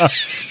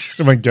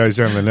 Someone goes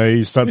down the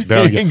knees, starts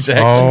bowing.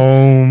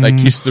 Exactly.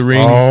 They kiss the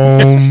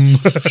ring.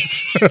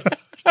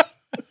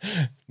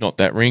 Not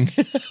that ring.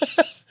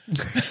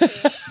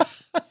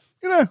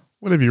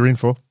 Whatever you're in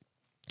for.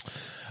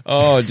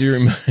 Oh, dear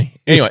me.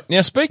 Anyway,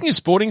 now speaking of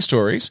sporting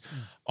stories,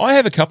 I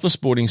have a couple of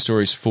sporting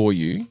stories for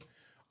you.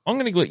 I'm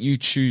going to let you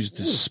choose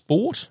the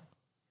sport,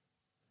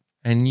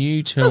 and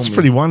you tell me. That's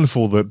pretty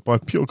wonderful that by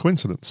pure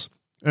coincidence.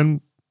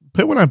 And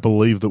people don't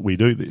believe that we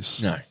do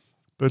this. No.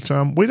 But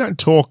we don't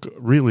talk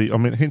really. I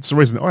mean, hence the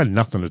reason I had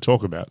nothing to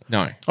talk about.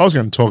 No. I was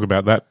going to talk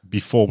about that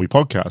before we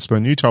podcast, but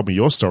then you told me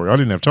your story. I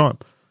didn't have time.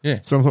 Yeah.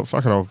 So I thought,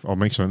 fuck it, I'll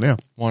mention it now.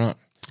 Why not?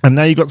 And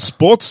now you got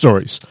sports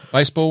stories.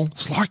 Baseball.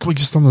 It's like we're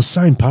just on the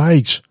same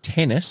page.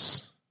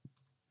 Tennis.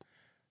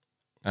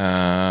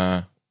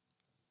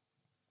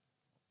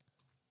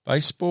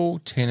 Baseball,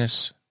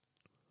 tennis,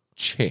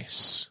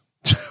 chess.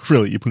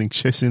 Really, you're putting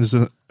chess in as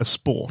a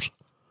sport?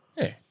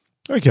 Yeah.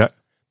 Okay.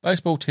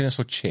 Baseball, tennis,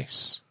 or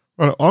chess.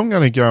 Right, I'm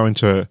going to go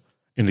into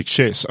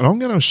chess, and I'm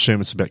going to assume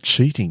it's about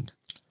cheating.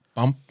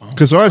 Bump.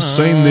 Because I've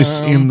seen this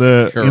in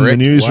the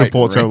news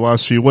reports over the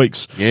last few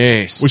weeks.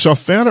 Yes. Which I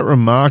found it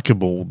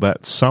remarkable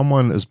that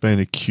someone has been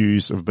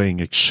accused of being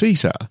a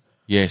cheater.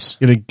 Yes.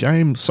 In a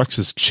game such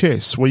as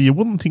chess, where you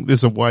wouldn't think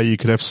there's a way you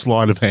could have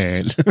sleight of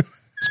hand.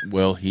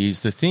 Well,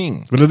 here's the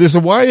thing. But there's a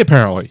way,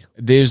 apparently.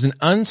 There's an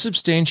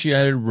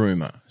unsubstantiated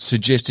rumor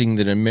suggesting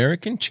that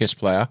American chess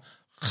player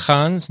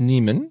Hans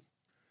Niemann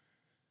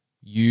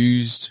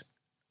used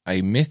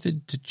a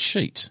method to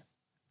cheat.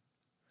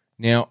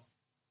 Now,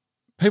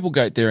 people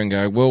go out there and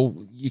go, well,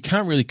 you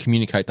can't really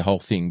communicate the whole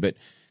thing, but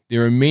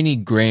there are many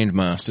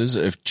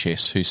grandmasters of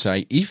chess who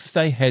say if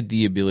they had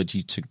the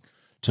ability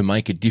to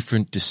make a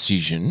different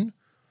decision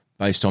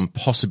based on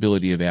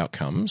possibility of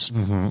outcomes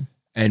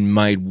and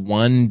made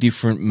one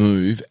different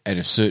move at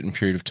a certain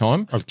period of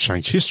time, I'd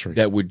change history.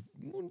 that would,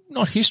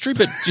 not history,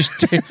 but just,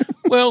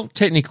 well,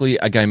 technically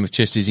a game of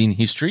chess is in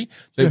history,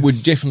 but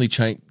would definitely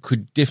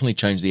could definitely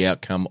change the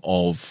outcome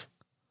of.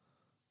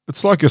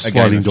 It's like a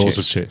sliding doors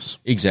of chess.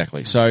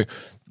 Exactly. So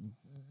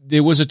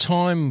there was a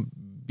time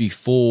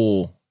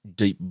before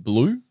Deep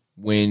Blue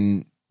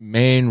when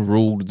man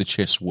ruled the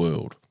chess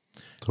world.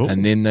 Cool.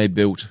 And then they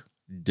built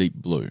Deep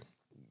Blue,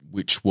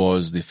 which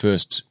was the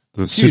first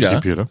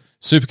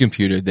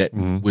supercomputer that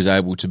was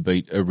able to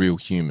beat a real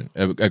human,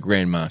 a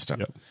grandmaster.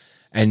 Yep.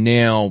 And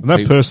now And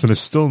that person is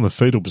still in the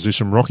fetal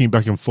position, rocking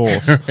back and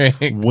forth,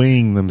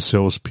 weeing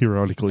themselves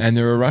periodically. And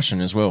they're a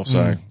Russian as well,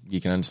 so you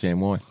can understand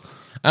why.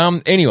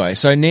 Anyway,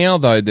 so now,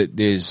 though, that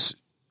there's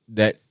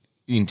that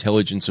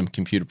intelligence and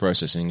computer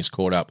processing is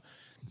caught up,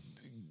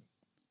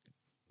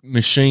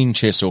 machine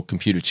chess or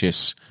computer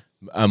chess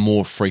are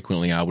more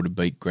frequently able to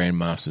beat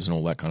grandmasters and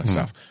all that kind of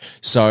stuff.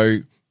 So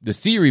the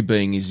theory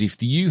being is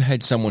if you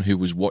had someone who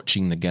was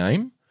watching the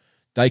game,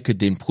 they could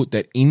then put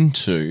that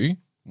into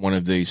one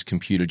of these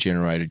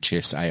computer-generated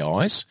chess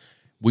AIs,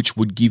 which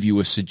would give you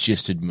a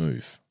suggested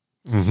move.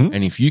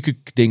 And if you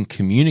could then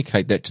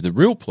communicate that to the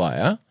real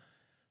player,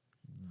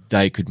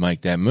 they could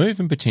make that move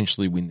and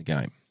potentially win the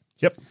game.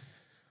 Yep.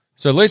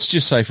 So let's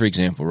just say, for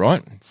example,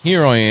 right,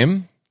 here I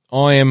am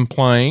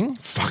playing.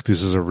 Fuck,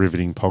 this is a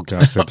riveting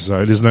podcast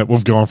episode, isn't it?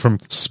 We've gone from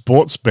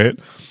sports bet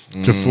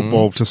to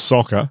football to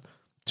soccer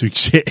to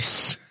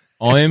chess.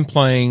 I am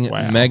playing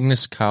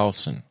Magnus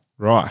Carlsen.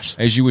 Right.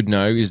 As you would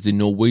know, is the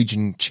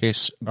Norwegian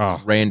chess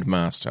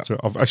grandmaster. So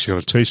I've actually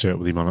got a T-shirt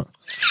with him on it.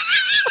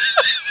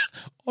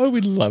 I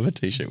would love a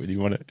T-shirt with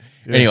him on it.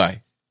 Yeah.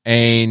 Anyway,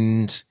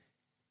 and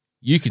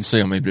you can see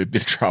I'm in a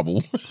bit of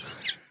trouble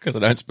because I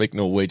don't speak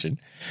Norwegian.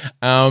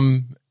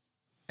 And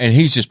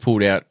he's just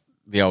pulled out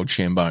the old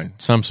Shambone,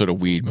 some sort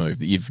of weird move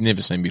that you've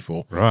never seen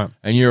before. Right.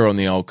 And you're on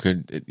the old,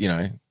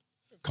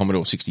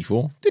 Commodore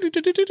 64.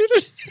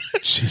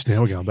 Jeez,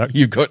 now we're going back.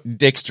 You've got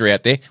Dexter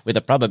out there with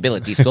a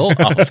probability score of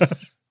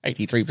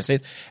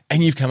 83%,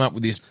 and you've come up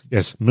with this.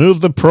 Yes, move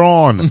the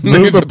prawn.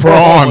 Move the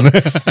prawn.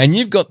 And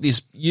you've got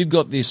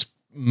this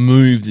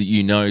move that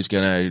you know is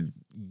going to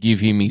give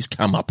him his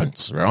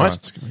comeuppance, right?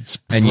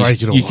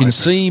 And you can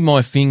see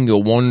my finger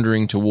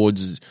wandering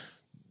towards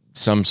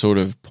some sort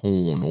of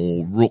pawn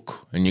or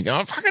rook, and you go,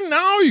 I fucking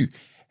know.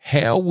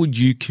 How would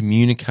you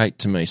communicate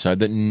to me so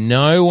that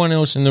no one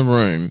else in the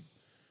room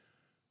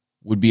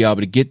would be able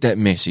to get that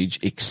message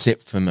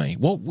except for me?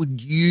 What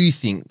would you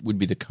think would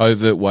be the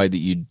covert way that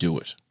you'd do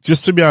it?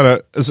 Just to be able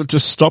to, is it to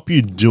stop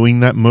you doing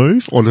that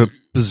move or to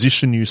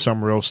position you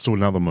somewhere else to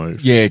another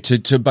move? Yeah,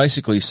 to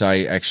basically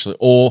say actually,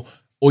 or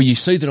or you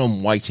see that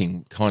I'm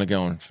waiting, kind of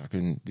going,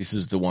 fucking, this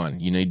is the one.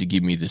 You need to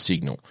give me the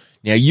signal.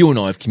 Now, you and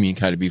I have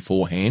communicated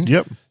beforehand.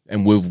 Yep.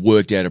 And we've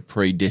worked out a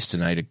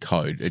predestinated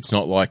code. It's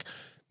not like,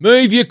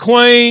 move your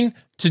queen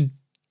to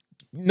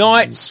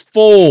Knight's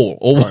Fall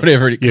or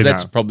whatever it is, because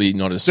that's probably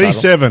not as subtle.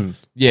 D7.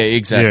 Yeah,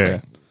 exactly.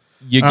 Yeah.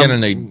 You're going to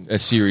need a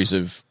series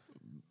of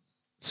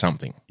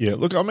something. Yeah,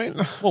 look, I mean,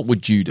 What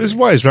would you do? there's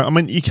ways, right? I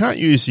mean, you can't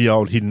use the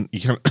old hidden. You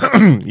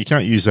can't. You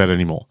can't use that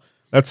anymore.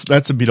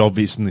 That's a bit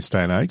obvious in this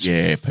day and age.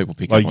 Yeah, people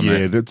pick Like, up on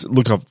yeah, that.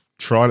 look, I've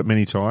tried it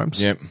many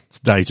times. Yep. It's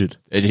dated.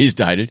 It is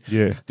dated.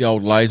 Yeah. The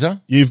old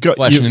laser. You've got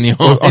flashing in the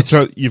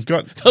eyes. You've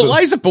got The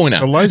laser pointer.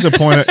 the laser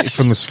pointer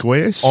from the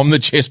squares. On the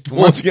chest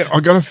point. Once again,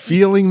 I got a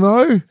feeling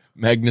though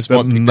Magnus that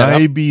might pick that up.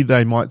 maybe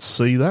they might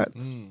see that.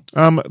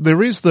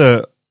 There is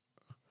the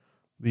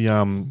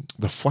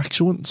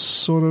fluctuance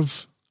sort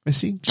of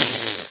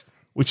message,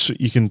 which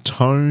you can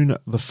tone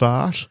the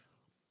fart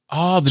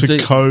Oh, to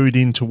code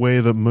into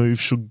where the move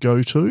should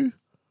go to.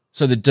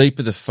 so the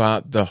deeper the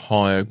fart, the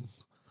higher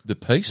the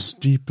piece.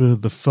 Deeper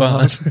the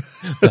fart.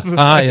 The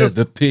higher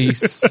the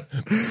piece.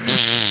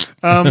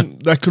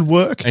 That could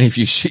work. And if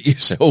you shit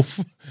yourself,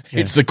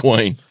 it's the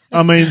queen.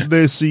 I mean,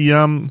 there's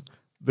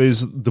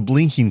the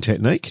blinking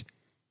technique,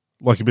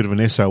 like a bit of an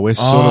SOS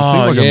sort of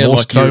thing, like a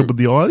Morse code with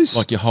the eyes.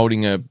 Like you're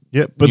holding a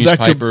but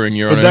newspaper and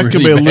you're on that a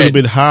could really be a little bad-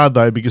 bit hard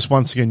though, because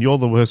once again, you're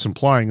the person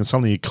playing, and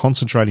suddenly you're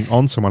concentrating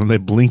on someone and they're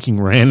blinking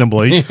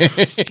randomly.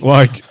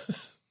 like,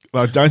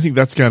 I don't think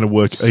that's going to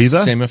work either.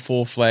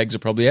 Semaphore flags are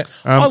probably out.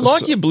 I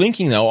like your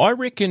blinking though. I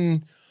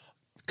reckon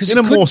because In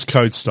a Morse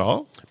code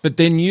style. but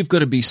then you've got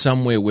to be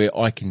somewhere where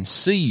I can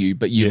see you,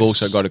 but you've Yes.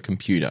 also got a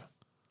computer.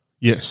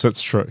 Yes,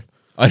 that's true.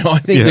 I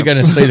think Yeah. they're going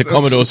to see the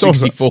Commodore It's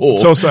also- 64.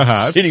 it's also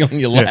hard. sitting on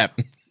your lap.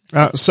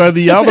 So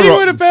the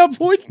Anyone other a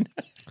PowerPoint?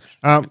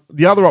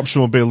 the other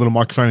option would be a little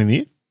microphone in the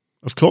ear,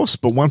 of course.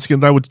 But once again,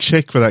 they would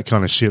check for that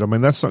kind of shit. I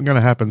mean, that's not going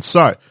to happen.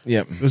 So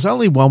Yep. there's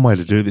only one way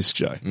to do this,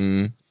 Joe.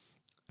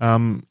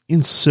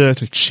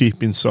 Insert a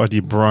chip inside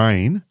your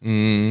brain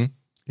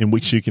in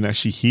which you can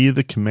actually hear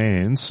the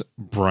commands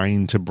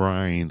brain to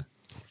brain.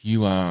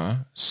 You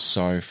are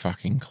so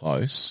fucking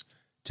close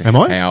to Am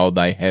I? how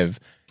they have.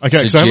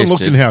 Okay, so I haven't looked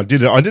suggested- in how it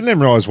did it. I didn't even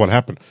realise what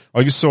happened.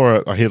 I just saw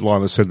a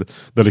headline that said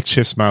that a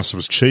chess master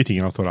was cheating,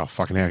 and I thought, oh,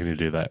 fucking, how can you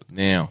do that?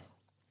 Now,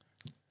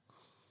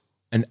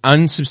 an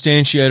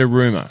unsubstantiated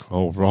rumor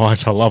Oh,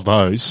 right, I love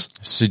those.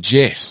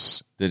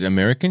 suggests that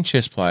American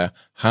chess player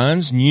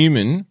Hans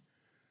Neumann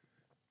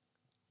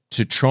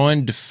to try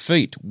and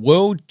defeat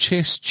world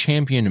chess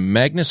champion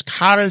Magnus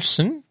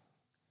Carlsen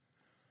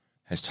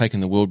has taken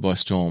the world by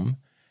storm,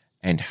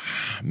 and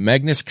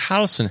Magnus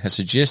Carlsen has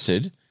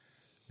suggested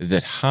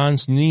that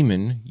Hans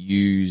Niemann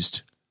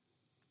used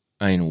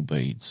anal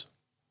beads.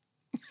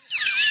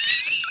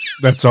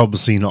 That's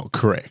obviously not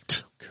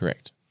correct.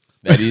 Correct.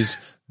 That is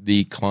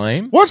the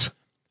claim. What?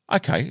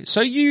 Okay,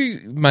 so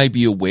you may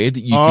be aware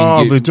that you Oh,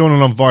 can they're get doing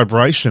it on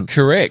vibration.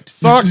 correct.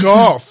 Fuck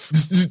off.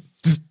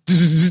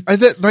 Are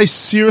they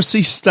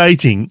seriously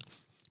stating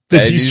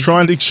that he's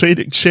trying to cheat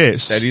at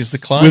chess? That is the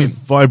claim. With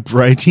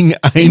vibrating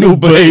anal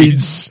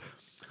beads.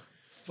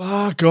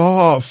 Fuck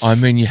off. I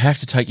mean, you have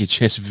to take your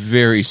chess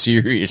very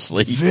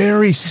seriously.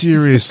 Very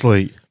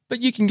seriously.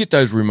 But you can get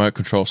those remote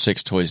control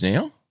sex toys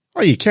now.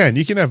 Oh, you can.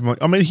 You can have,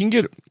 I mean, you can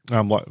get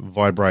like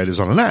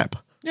vibrators on an app.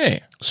 Yeah.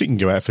 So you can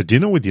go out for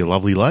dinner with your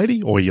lovely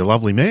lady or your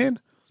lovely man,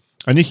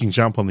 and you can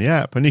jump on the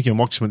app and you can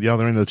watch them at the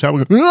other end of the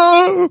table. Go,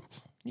 no!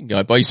 You can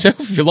go by yourself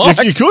if you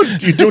like. You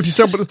could. You do it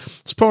yourself, but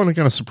it's probably not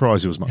going to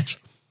surprise you as much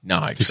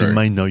No, because true. you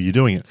may know you're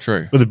doing it.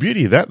 True. But the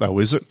beauty of that, though,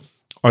 is that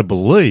I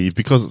believe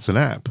because it's an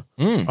app,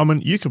 I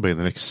mean, you could be in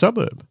the next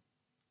suburb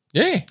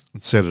Yeah.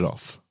 and set it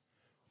off.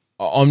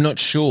 I'm not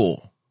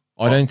sure.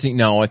 I don't think,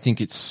 no, I think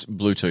it's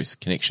Bluetooth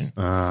connection.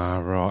 Ah,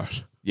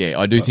 right. Yeah,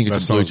 I do think it's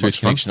That's a not as Bluetooth much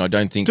fun. connection. I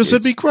don't think Because it'd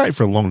it's, be great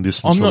for a long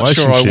distance I'm not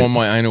relationship. sure I want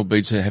my anal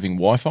beads having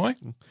Wi-Fi.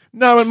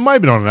 No,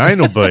 maybe not an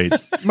anal bead.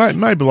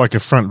 Maybe like a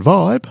front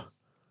vibe.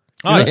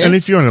 Oh, You know, yeah. And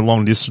if you're in a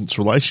long distance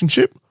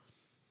relationship,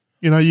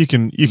 you know, you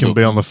can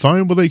be on the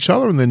phone with each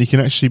other, and then you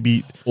can actually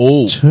be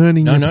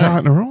turning your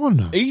partner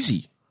on.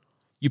 Easy.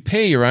 You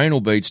pair your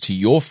anal beads to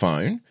your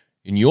phone,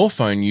 and your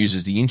phone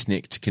uses the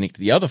internet to connect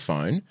to the other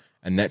phone,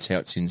 and that's how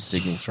it sends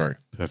signal through.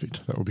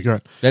 Perfect. That would be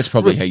great. That's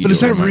probably how you But do it.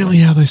 is that remotely. really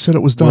how they said it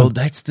was done? Well,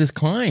 that's the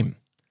claim.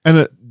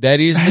 And That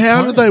is the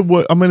how claim. do they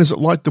work? I mean, is it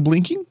like the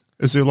blinking?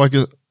 Is there like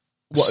a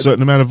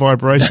certain amount of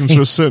vibrations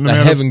or a certain They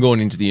amount haven't gone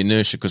into the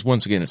inertia because,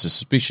 once again, it's a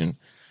suspicion.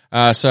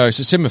 So,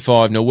 September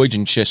 5,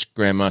 Norwegian chess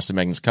grandmaster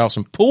Magnus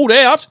Carlsen pulled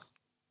out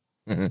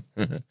of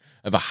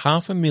a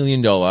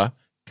 $500,000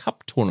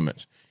 cup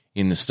tournament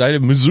in the state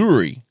of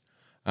Missouri.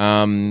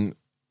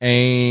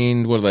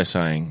 And what are they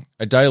saying?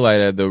 A day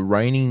later, the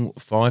reigning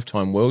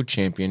 5-time world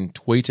champion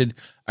tweeted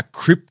a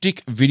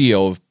cryptic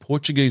video of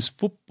Portuguese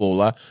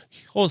footballer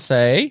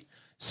Jose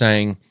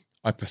saying,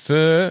 "I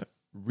prefer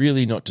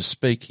really not to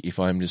speak. If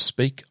I am to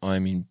speak, I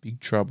am in big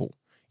trouble."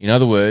 In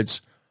other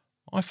words,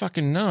 I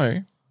fucking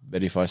know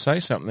that if I say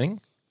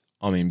something,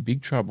 I'm in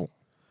big trouble.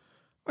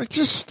 I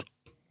just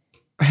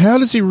how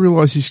does he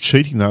realise he's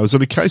cheating, though? Is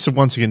it a case of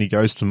once again he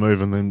goes to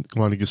move and then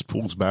kind of just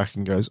pulls back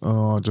and goes,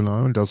 oh, I don't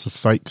know, and does the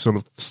fake sort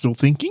of still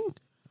thinking?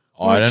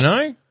 I don't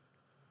know.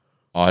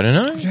 How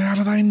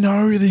do they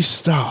know this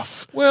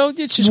stuff? Well,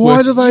 it's just Why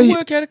work, do they- you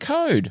work out a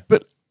code.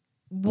 But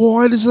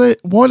why do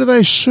they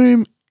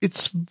assume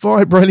it's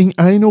vibrating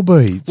anal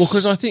beads? Well,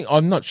 because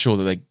I'm not sure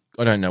that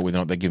I don't know whether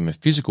or not they give them a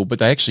physical, but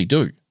they actually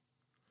do.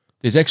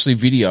 There's actually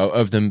video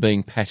of them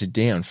being patted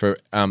down for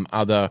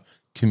other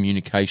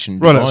communication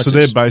devices. So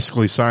they're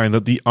basically saying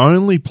that the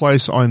only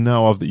place I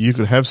know of that you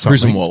could have something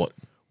Prison Wallet.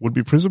 would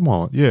be Prison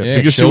Wallet, yeah. Yeah,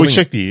 because we shelving.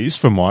 check the ears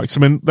for mics.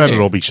 I mean, that'd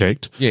all be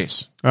checked.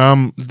 Yes.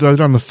 They've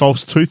done the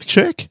false tooth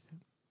check.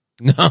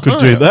 No. Could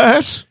do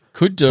that.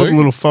 Could do. Put a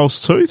little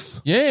false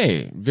tooth.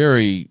 Yeah.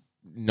 Very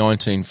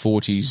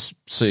 1940s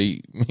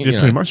Yeah,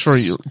 pretty much.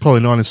 Probably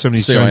 1970s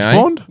CIA. James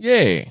Bond.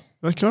 Yeah.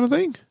 That kind of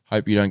thing.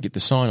 Hope you don't get the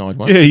cyanide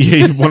one. Yeah,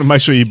 you want to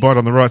make sure you bite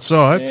on the right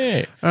side.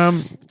 Yeah.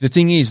 Um, The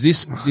thing is,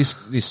 this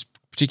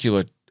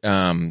particular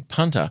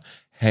punter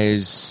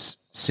has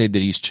said that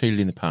he's cheated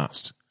in the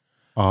past.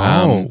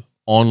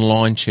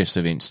 Online chess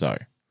events, though.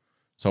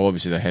 So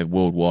obviously they have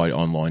worldwide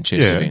online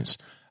chess events.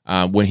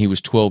 When he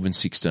was 12 and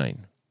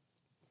 16.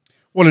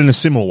 Well, in a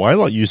similar way,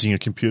 like using a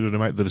computer to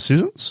make the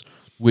decisions.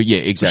 Well, yeah,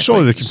 exactly.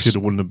 Surely the computer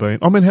wouldn't have been.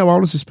 I mean, how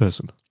old is this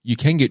person? You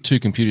can get two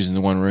computers in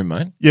the one room,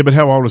 mate. Yeah, but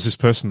how old is this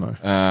person,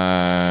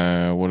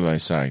 though? What do they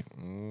say?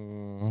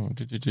 I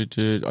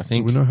Do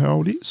think we know how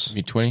old he is?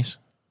 mid-20s.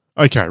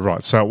 Okay,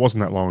 right. So it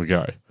wasn't that long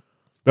ago.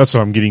 That's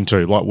what I'm getting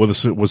to. Like,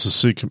 was a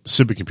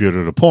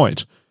supercomputer at a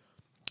point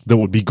that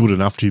would be good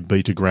enough to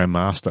beat a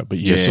grandmaster? But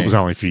yes, Yeah. it was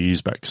only a few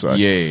years back. So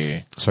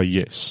Yeah. So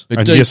yes, But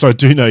and yes, I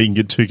do know you can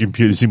get two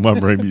computers in one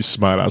room. You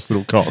smart ass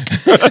little cock.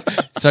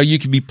 So you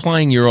could be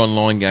playing your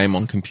online game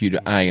on computer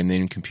A and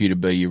then computer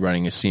B you're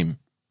running a sim.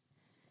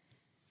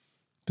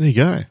 There you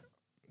go.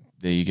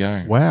 There you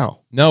go. Wow.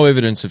 No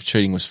evidence of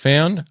cheating was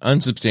found.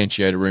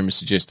 Unsubstantiated rumours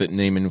suggest that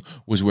Neiman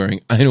was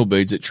wearing anal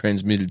beads that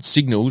transmitted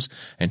signals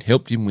and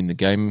helped him when the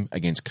game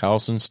against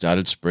Carlson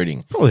started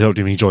spreading. Probably helped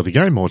him enjoy the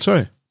game more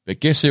too. But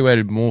guess who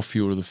added more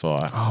fuel to the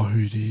fire? Oh,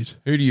 who did?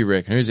 Who do you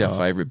reckon? Who's our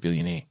favourite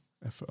billionaire?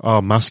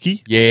 Oh,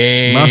 Muskie.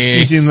 Yeah,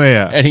 Muskie's in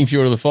there. Adding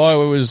fuel to the fire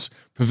was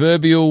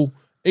proverbial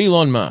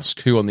Elon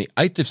Musk, who on the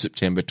 8th of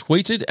September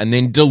tweeted and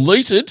then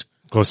deleted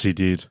Of course he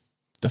did.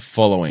 the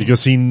following.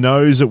 Because he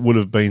knows it would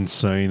have been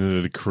seen and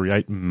it'd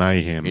create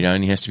mayhem. It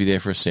only has to be there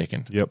for a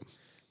second. Yep.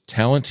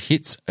 Talent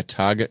hits a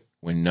target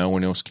when no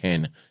one else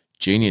can.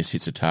 Genius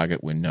hits a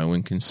target when no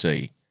one can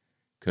see.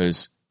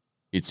 Because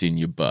it's in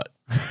your butt.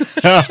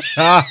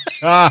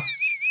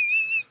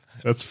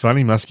 That's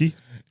funny, Muskie.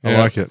 I Yeah.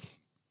 like it.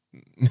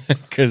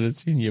 Because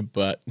it's in your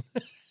butt.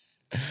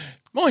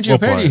 Mind you, Well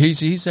apparently played.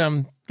 he's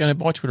going to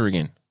buy Twitter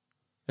again.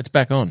 It's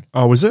back on.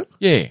 Oh, was it?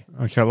 Yeah.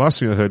 Okay, last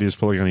thing I heard, he was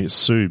probably going to get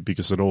sued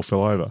because it all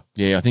fell over.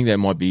 Yeah, I think that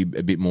might be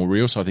a bit more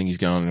real. So I think he's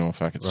going, oh,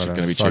 fuck, it's going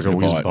to be Fuck cheaper it, to we'll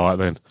buy just it. buy it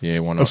then. Yeah,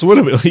 why not? It's a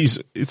little bit. It's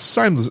the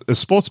same as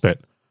sports bet.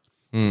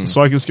 It's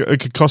like it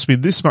could cost me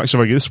this much if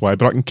I go this way,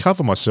 but I can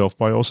cover myself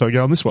by also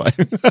going this way.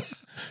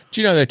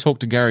 Do you know they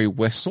talked to Gary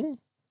Westall,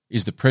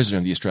 is the president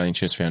of the Australian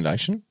Chess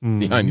Foundation,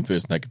 the only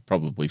person they could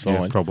probably yeah,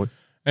 find. probably.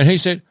 And he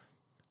said,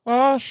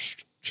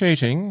 whilst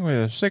cheating with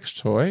a sex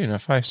toy in a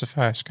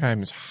face-to-face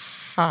game is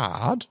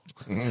hard,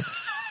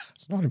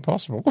 it's not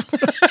impossible.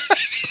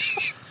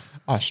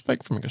 I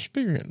speak from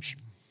experience.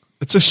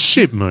 It's a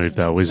shit move,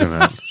 though, isn't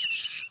it?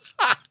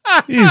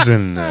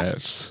 Isn't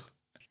it?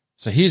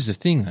 So here's the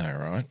thing, though,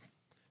 right?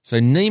 So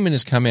Neiman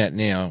has come out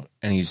now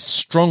and he's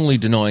strongly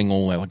denying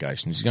all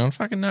allegations. He's going,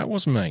 fucking no, it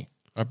wasn't me.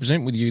 I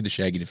present with you the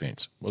shaggy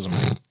defence. It wasn't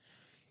me.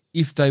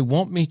 If they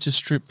want me to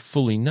strip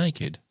fully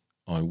naked,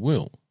 I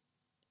will.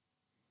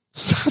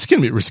 So it's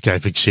going to be risque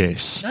for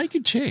chess.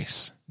 Naked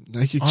chess.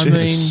 Naked I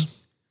chess. mean,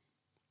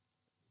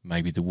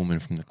 maybe the woman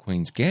from the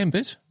Queen's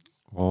Gambit,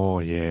 Oh,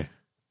 yeah.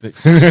 but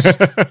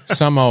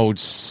some old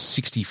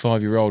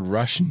 65-year-old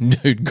Russian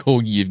dude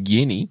called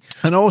Yevgeny.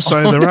 And also,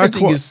 I there are don't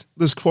think it's-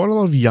 there's quite a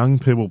lot of young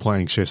people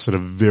playing chess that are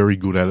very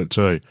good at it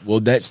too. Well,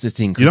 that's the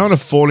thing. You don't want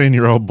a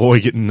 14-year-old boy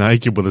getting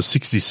naked with a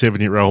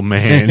 67-year-old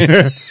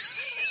man.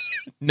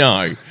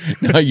 No,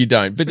 you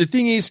don't. But the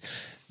thing is,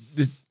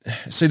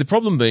 the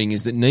problem being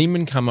is that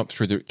Neiman came up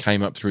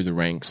through the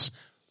ranks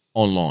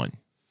online,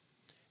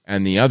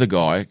 and the other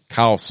guy,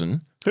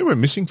 Carlson, Who went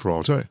missing for a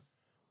while too.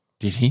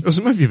 did he? There was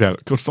a movie about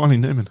it called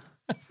Finding Neiman.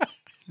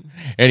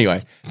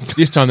 Anyway,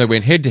 this time they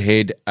went head to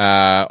head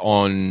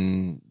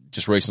on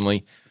just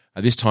recently.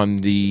 This time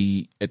at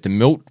the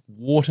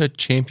Meltwater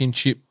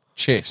Championship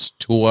Chess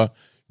Tour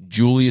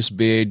Julius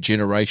Baer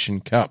Generation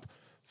Cup.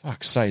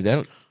 Fuck, say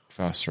that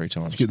fast 3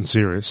 times. It's getting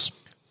serious.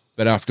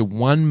 But after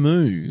one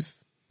move,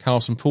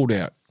 Carlson pulled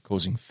out,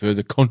 causing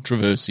further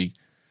controversy.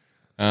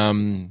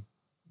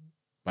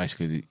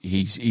 Basically,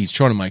 he's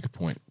trying to make a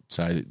point,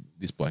 say that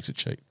this bloke's a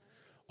cheat.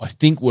 I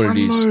think what One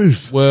it is.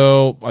 move.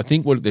 Well, I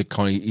think what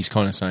he's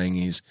kind of saying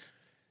is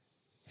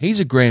he's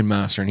a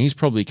grandmaster, and he's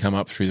probably come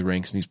up through the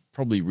ranks, and he's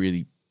probably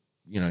really,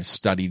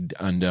 studied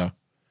under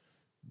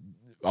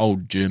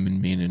old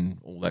German men and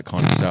all that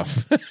kind of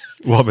stuff.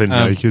 While they're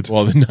naked.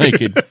 While they're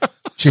naked.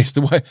 Chess,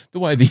 the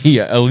way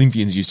the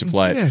Olympians used to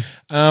play it.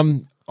 Yeah.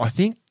 I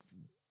think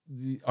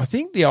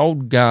the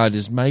old guard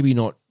is maybe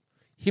not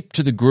hip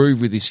to the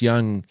groove with this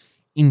young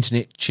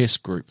internet chess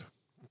group.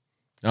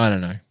 I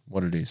don't know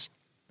what it is,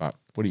 but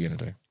what are you going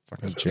to do?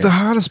 Fucking chess. The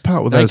hardest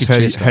part with that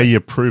Naked is chess, how you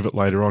prove it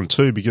later on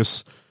too,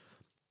 because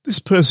this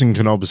person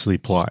can obviously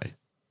play.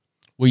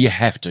 Well, you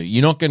have to.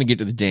 You're not going to get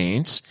to the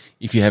dance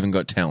if you haven't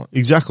got talent.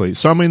 Exactly.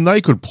 So, I mean,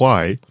 they could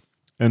play,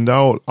 and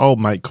old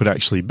mate could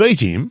actually beat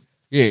him.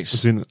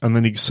 Yes. And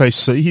then he'd say,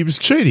 see, he was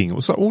cheating. It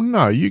was like, well,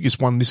 no, you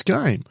just won this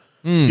game.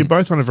 You're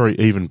both on a very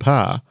even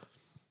par.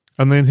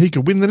 And then he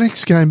could win the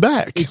next game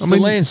back. It's the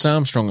Lance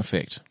Armstrong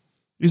effect.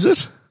 Is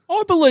it?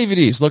 I believe it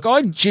is. Look,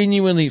 I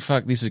genuinely,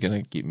 this is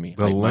going to give me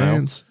The hate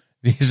Lance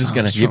mail. This is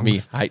going to give me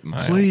Armstrong. hate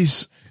mail.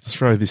 Please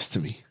throw this to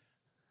me.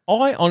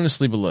 I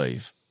honestly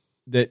believe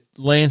that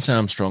Lance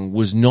Armstrong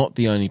was not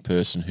the only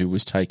person who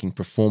was taking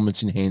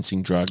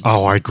performance-enhancing drugs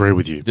Oh, I agree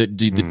with you. that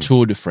did the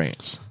Tour de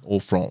France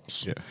or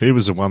France. Yeah, he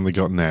was the one that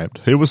got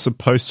nabbed. He was the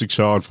poster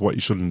child for what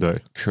you shouldn't do.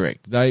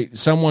 Correct.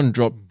 Someone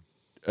dropped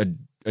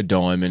a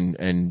dime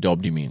and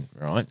dobbed him in,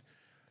 right?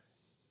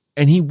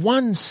 And he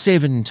won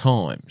 7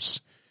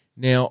 times.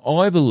 Now,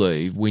 I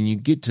believe when you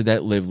get to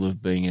that level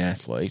of being an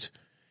athlete,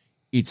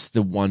 it's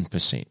the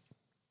 1%,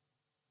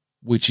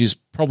 which is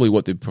probably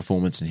what the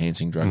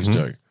performance-enhancing drugs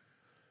do.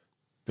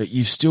 But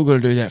you've still got to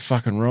do that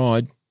fucking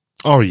ride.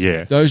 Oh,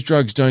 yeah. Those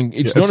drugs don't...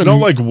 It's not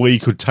like we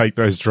could take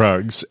those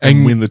drugs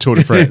and win the Tour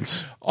de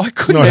France.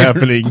 Not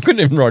happening. I couldn't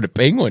even ride a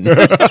penguin.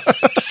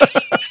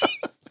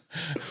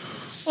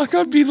 Like,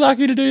 I'd be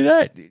lucky to do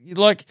that.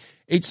 Like,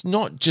 it's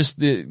not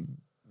just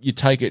you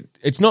take it.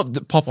 It's not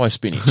the Popeye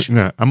spinach.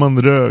 No, I'm on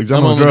the drugs.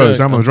 I'm on the drugs.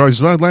 I'm on the drugs.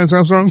 Is that Lance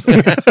Armstrong?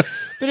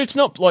 But it's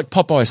not like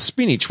Popeye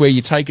spinach where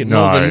you take it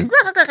No.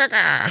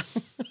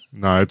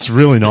 No, it's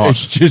really not.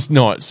 It's just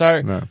not.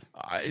 So, No.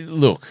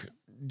 look,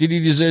 did he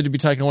deserve to be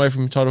taken away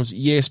from titles?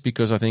 Yes,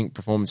 because I think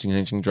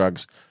performance-enhancing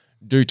drugs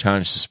do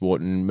tarnish the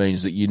sport and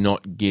means that you're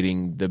not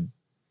getting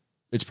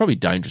it's probably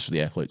dangerous for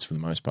the athletes for the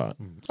most part.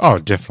 Oh,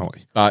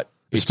 definitely. But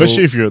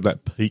especially if you're at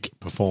that peak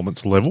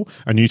performance level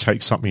and you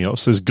take something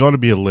else, there's got to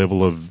be a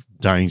level of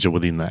danger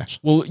within that.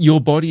 Well,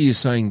 your body is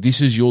saying this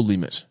is your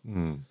limit.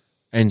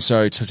 And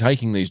so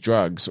taking these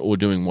drugs or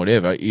doing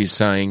whatever is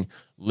saying,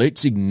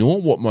 let's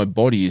ignore what my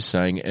body is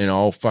saying and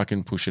I'll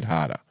fucking push it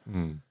harder.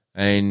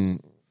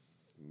 And,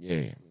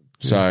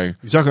 so...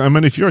 Exactly. I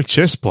mean, if you're a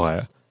chess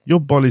player, your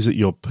body's at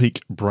your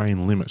peak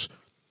brain limit.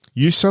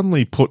 You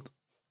suddenly put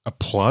a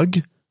plug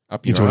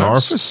Up your into an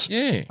arse. orifice.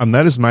 Yeah. And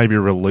that is maybe a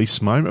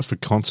release moment for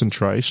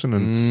concentration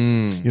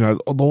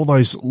and, all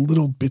those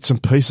little bits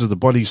and pieces of the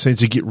body seems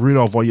to get rid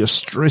of while you're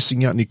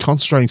stressing out and you're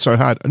concentrating so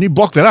hard. And you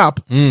block that up,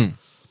 it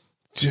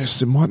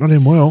might not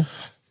end well.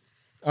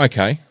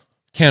 Okay.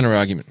 Counter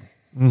argument.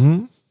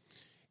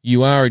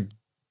 You are an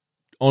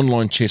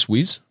online chess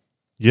whiz,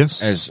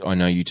 Yes. as I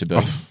know you to be.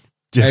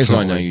 Definitely. As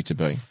I know you to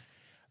be.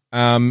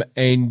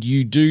 And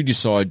you do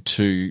decide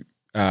to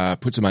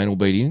put some anal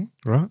bead in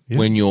Right. Yeah.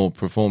 when you're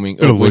performing.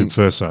 Got to loop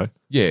first, though.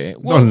 Yeah.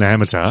 Not an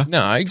amateur.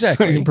 No,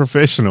 exactly.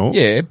 Professional.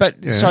 Yeah,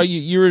 but so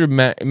you're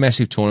at a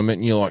massive tournament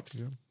and you're like,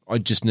 I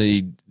just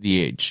need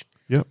the edge.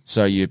 Yep.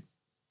 So you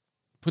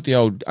put the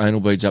old anal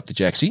beads up the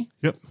jacksie.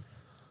 Yep.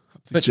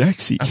 The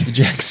Jaxie. Up the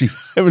jacksie.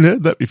 Haven't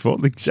heard that before.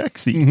 The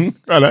Jaxie.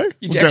 Righto.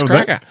 Your Jack's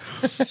cracker.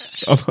 I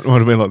thought it might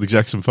have been like the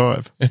Jackson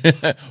 5. Ooh.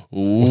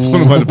 I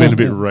thought it might have been a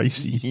bit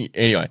racy.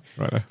 Anyway.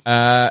 Righto.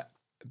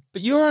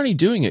 But you're only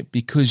doing it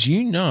because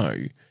you know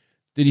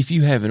that if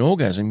you have an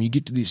orgasm, you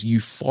get to this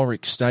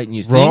euphoric state and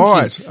you're thinking,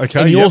 Right.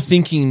 Okay, and your yep.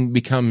 thinking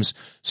becomes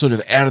sort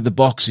of out of the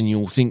box and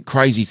you'll think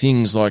crazy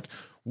things like,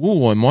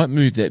 whoa, I might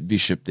move that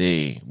bishop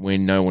there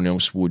when no one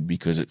else would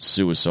because it's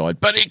suicide,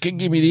 but it can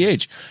give me the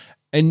edge.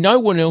 And no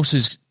one else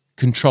is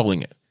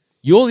controlling it.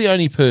 You're the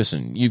only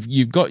person.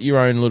 You've got your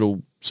own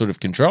little sort of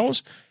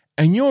controls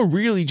and you're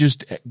really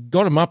just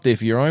got them up there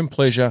for your own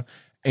pleasure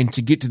and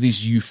to get to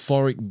this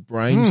euphoric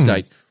brain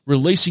state,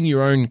 releasing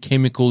your own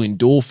chemical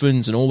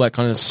endorphins and all that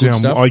kind of good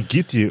stuff. I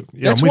get you.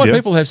 Yeah, That's I'm with why you.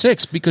 people have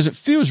sex, because it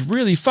feels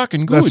really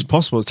fucking good. That's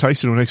possible. It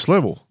takes you to the next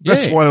level.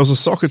 That's Yeah. why there was a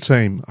soccer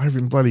team over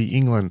in bloody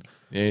England.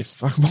 Yes.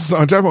 Fuck,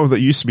 I don't know what that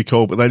used to be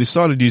called, but they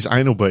decided to use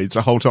anal beads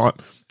the whole time.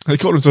 They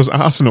called themselves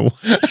Arsenal.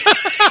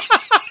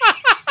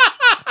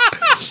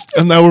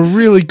 And they were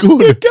really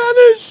good.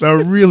 Gunners. They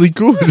were really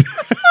good.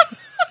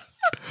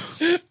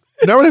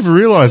 No one ever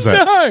realised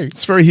that. No.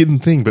 It's a very hidden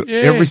thing, but Yeah.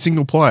 every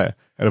single player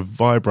had a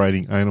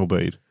vibrating anal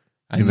bead.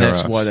 in And their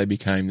that's arse. why they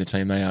became the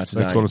team they are They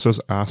today. called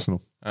themselves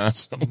Arsenal.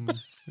 Arsenal.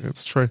 Yeah,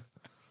 it's true.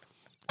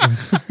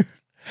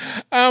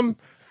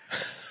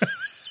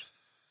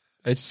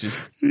 It's just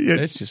Yeah.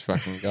 it's just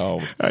fucking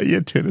gold. You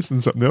had tennis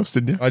and something else,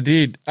 didn't you? I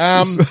did.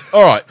 All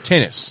right,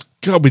 tennis.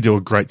 God, we do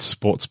a great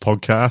sports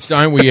podcast.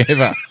 Don't we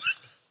ever?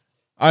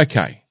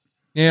 Okay.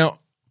 Now,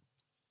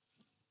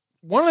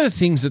 one of the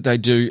things that they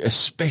do,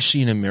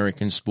 especially in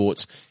American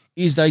sports,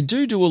 is they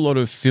do a lot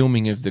of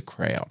filming of the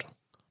crowd.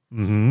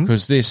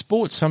 Because their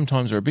sports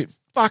sometimes are a bit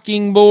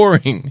fucking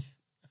boring.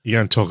 You're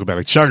going to talk about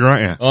a chugger,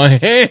 aren't you? I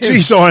am.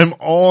 Jeez, I'm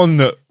on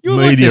the You're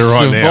media like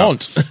a right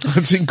savant. now.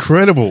 It's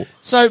incredible.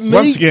 So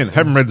Once again,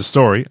 haven't read the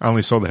story,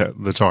 only saw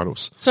the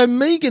titles. So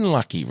Megan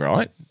Lucky,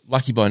 right?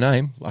 Lucky by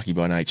name, lucky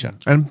by nature.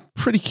 And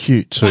pretty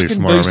cute too, Fucking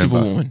from what I beast of a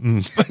remember.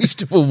 woman.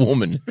 Beast of a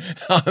woman.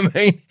 I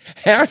mean,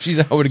 how she's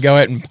able to go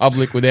out in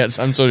public without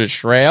some sort of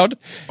shroud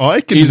I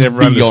can is never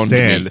beyond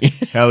understand me.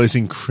 how these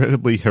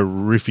incredibly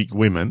horrific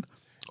women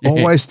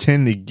always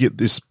tend to get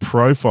this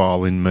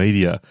profile in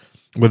media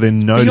where they're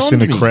noticed in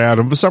beyond the me. crowd,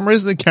 and for some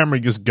reason the camera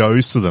just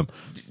goes to them.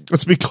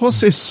 It's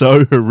because they're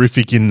so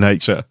horrific in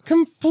nature.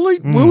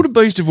 Complete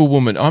wildebeest of a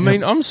woman. I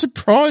mean, I'm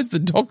surprised the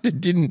doctor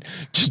didn't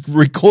just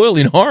recoil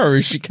in horror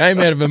as she came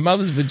out of her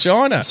mother's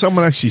vagina.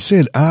 Someone actually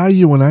said, "Are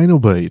you an anal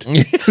bead?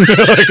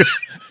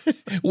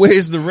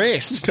 Where's the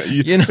rest? Are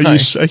you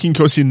shaking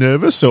because you're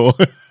nervous?" Or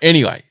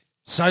Anyway,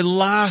 so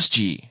last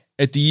year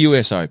at the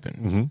US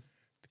Open,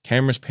 the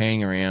camera's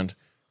panning around.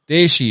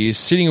 There she is,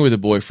 sitting with a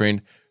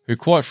boyfriend who,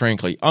 quite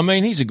frankly, I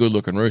mean, he's a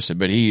good-looking rooster,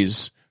 but he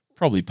is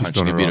probably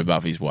punching a done bit right.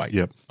 above his weight.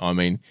 Yep. I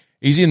mean,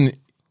 he's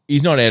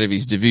not out of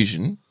his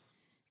division,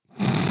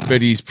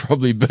 but he's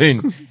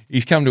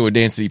come to a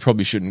dance that he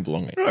probably shouldn't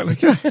belong in.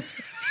 right, okay,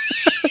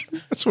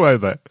 that's why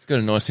that. He's got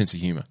a nice sense of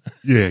humour.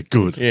 Yeah,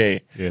 good. Yeah.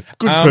 Yeah,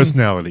 good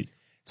personality.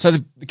 So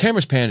the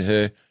camera's panned to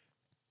her.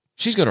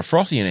 She's got a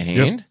frothy in her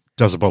hand. Yep.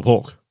 Does a Bob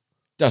Hawke.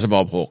 Does a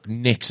Bob Hawke,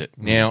 necks it.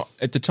 Now,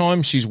 at the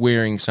time, she's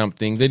wearing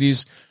something that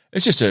is,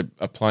 it's just a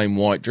plain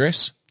white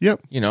dress.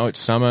 Yep. You know, it's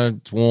summer,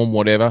 it's warm,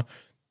 whatever.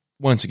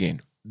 Once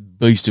again,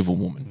 beast of a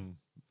woman.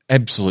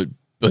 Absolute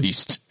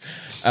beast.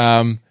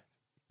 And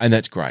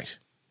that's great.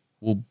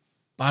 Well,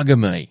 bugger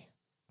me.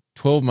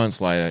 12 months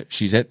later,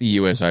 she's at the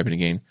US Open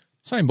again.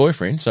 Same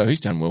boyfriend, so he's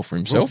done well for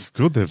himself.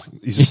 Good.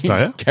 He's a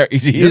stayer.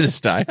 He is a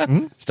stayer.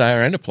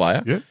 Stayer and a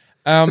player. Yeah.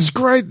 It's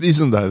great,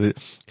 isn't it,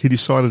 that he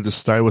decided to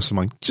stay with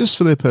someone just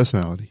for their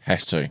personality.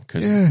 Has to,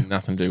 because Yeah.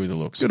 nothing to do with the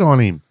looks. Good on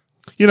him.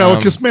 You know,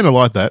 because men are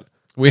like that.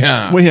 We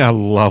are. We are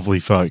lovely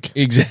folk.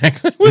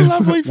 Exactly. We're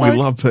lovely We folk.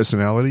 love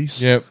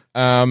personalities. Yep.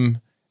 And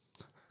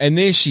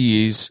there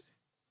she is,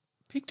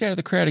 picked out of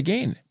the crowd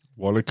again.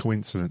 What a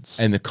coincidence.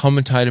 And the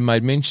commentator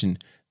made mention,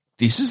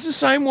 this is the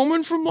same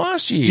woman from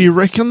last year. Do you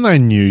reckon they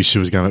knew she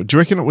was going to? Do you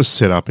reckon it was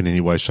set up in any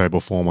way, shape,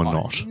 or form, or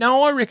not?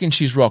 No, I reckon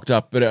she's rocked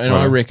up,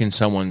 I reckon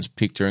someone's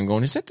picked her and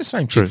gone, is that the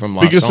same chick from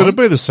last Because time? it'd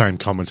be the same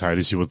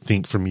commentators you would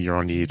think from year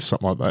on year,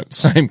 something like that.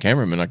 Same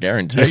cameraman, I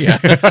guarantee you.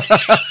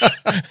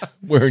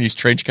 Wearing his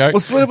trench coat. Well,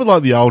 it's a little bit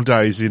like the old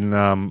days in,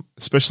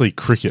 especially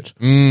cricket.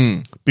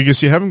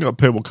 Because you haven't got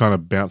people kind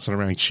of bouncing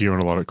around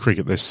cheering a lot at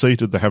cricket. They're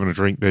seated, they're having a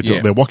drink,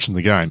 they're watching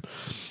the game.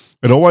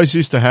 It always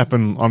used to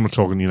happen, I'm not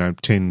talking,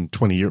 10,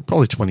 20 years,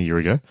 probably 20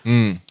 years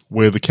ago,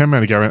 where the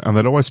cameraman would go around and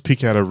they'd always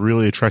pick out a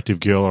really attractive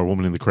girl or a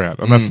woman in the crowd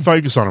and they'd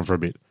focus on them for a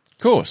bit. Of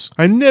course.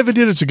 I never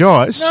did it to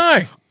guys.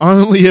 No.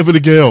 Only ever to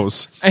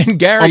girls. And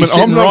Gary's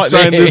I'm not right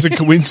saying there. there's a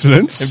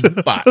coincidence.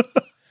 But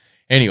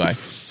anyway,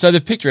 so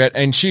they've picked her out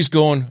and she's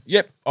gone,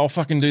 yep, I'll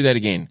fucking do that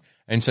again.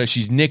 And so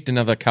she's necked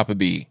another cup of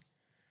beer.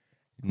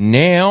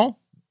 Now,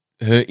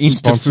 her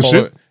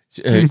Sponsorship?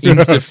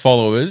 Insta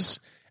followers,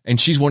 and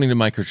she's wanting to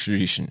make a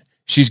tradition.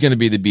 She's going to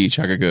be the beer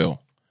chugger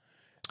girl.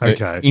 Her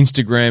Okay.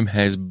 Instagram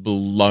has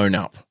blown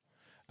up.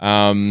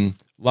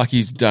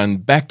 Lucky's done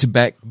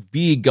back-to-back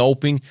beer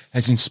gulping,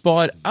 has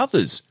inspired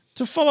others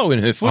to follow in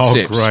her Oh,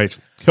 footsteps. great.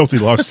 Healthy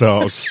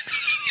lifestyles.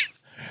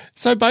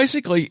 So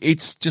basically,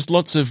 it's just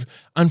lots of,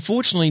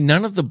 unfortunately,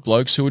 none of the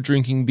blokes who are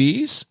drinking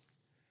beers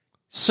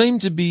seem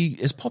to be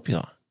as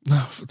popular.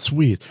 No, it's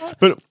weird.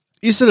 But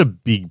is it a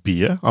big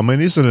beer? I mean,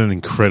 is it an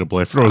incredible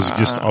effort or is it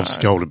just, I've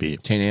sculled a beer?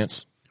 10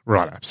 ounce.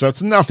 Right. So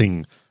it's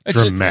nothing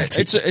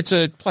dramatic. It's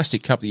a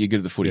plastic cup that you get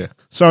at the footy. Yeah.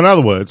 So in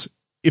other words,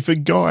 if a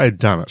guy had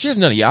done She it,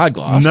 hasn't had a yard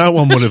glass. no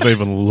one would have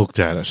even looked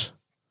at it.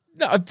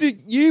 No,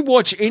 you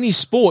watch any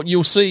sport,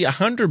 you'll see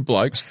 100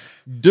 blokes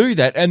do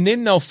that, and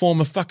then they'll form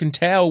a fucking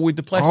tower with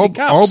the plastic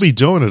cups. I'll be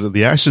doing it at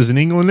the Ashes in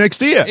England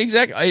next year.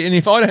 Exactly. And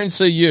if I don't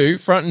see you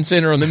front and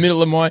centre on the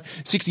middle of my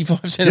 65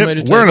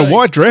 centimetre Yep, wearing TV, a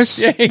white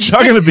dress, Yeah, exactly.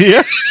 chugging a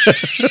beer,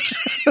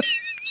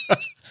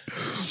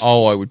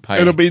 oh, I would pay.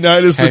 it'll be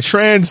known as the cash-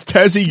 trans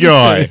Tassie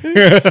guy.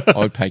 I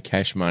would pay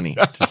cash money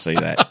to see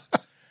that.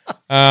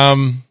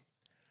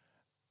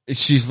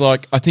 She's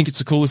like, I think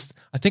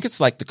it's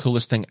like the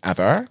coolest thing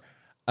ever.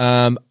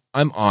 I'm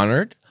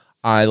honored.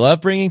 I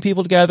love bringing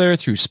people together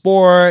through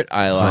sport.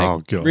 I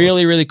like God.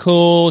 really, really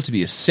cool to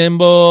be a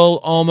symbol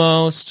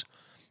almost.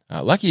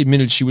 Lucky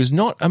admitted she was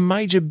not a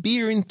major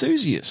beer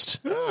enthusiast.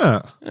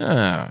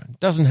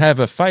 Doesn't have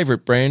a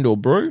favourite brand or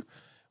brew.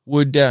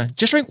 Would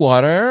just drink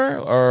water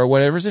or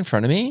whatever's in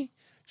front of me,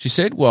 she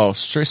said, while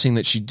stressing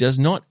that she does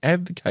not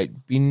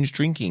advocate binge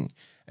drinking,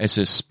 as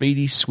her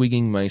speedy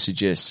swigging may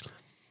suggest.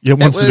 Yeah,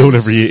 wants to do it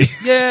every year.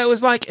 Yeah, it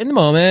was like, in the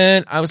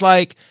moment, I was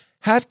like,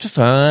 have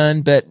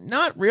fun, but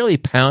not really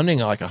pounding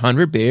like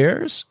 100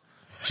 beers,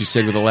 she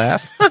said with a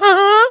laugh.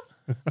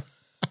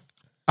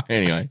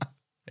 Anyway,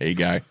 there you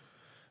go.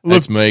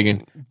 That's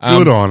Megan.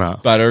 Good on her.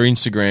 But her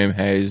Instagram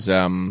has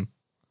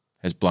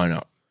blown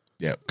up.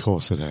 Yep. Of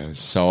course it has.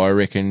 So I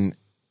reckon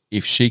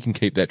if she can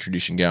keep that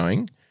tradition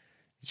going,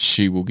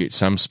 she will get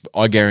some.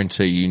 I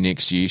guarantee you,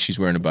 next year she's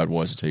wearing a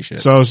Budweiser t-shirt.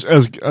 So as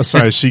I say,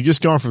 has she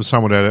just gone from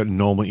someone that had a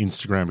normal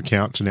Instagram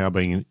account to now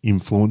being an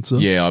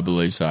influencer? Yeah, I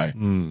believe so.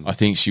 I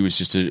think she was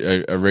just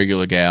a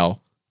regular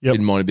gal. Yep.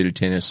 Didn't mind a bit of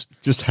tennis.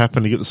 Just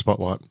happened to get the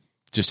spotlight.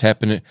 Just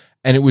happened to,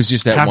 and it was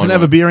just that Happened one. to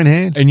have a beer in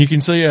hand. And you can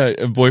see her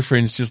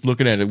boyfriend's just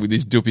looking at it with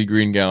this doopy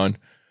grin going,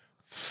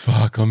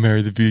 fuck, I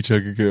married the beer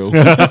chugger girl.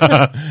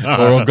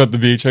 Or I've got the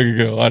beer chugger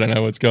girl. I don't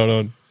know what's going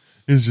on.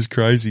 It's just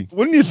crazy.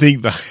 Wouldn't you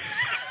think, though?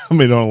 I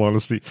mean, in all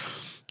honesty,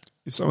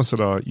 if someone said,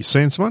 "Oh, you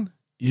seen someone?"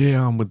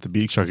 Yeah, I'm with the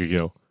beer chugger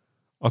girl.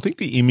 I think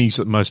the image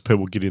that most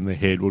people get in their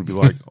head would be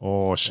like,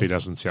 "Oh, she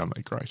doesn't sound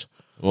that great."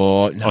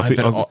 Oh, no, I think,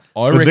 but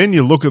but then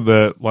you look at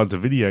the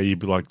video, you'd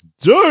be like,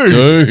 "Dude,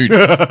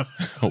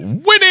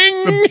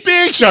 winning the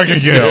beer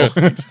chugger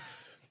girl."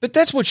 But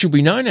that's what she'll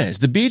be known as,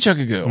 the beer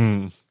chugger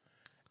girl.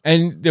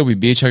 And there'll be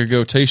beer chugger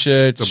girl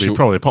t-shirts. There'll be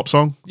probably a pop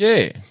song.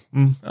 Yeah.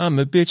 I'm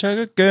a beer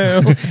chugger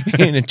girl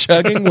in a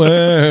chugging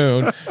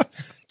world.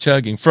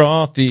 Chugging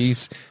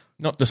frothies,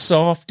 not the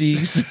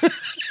softies.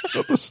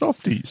 Not the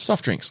softies.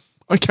 Soft drinks.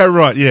 Okay,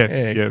 right,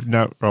 yeah.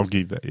 No, I'll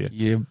give that, yeah.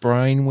 Your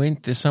brain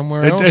went there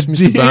somewhere else, It Mr.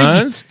 did.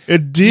 Barnes.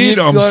 It did.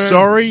 You've I'm got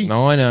sorry.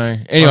 No, I know.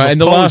 Anyway, I'm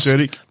and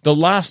apologetic. the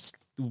last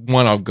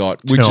one I've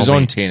got, which Tell is me.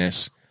 on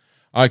tennis.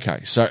 Okay,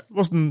 so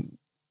Wasn't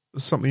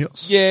something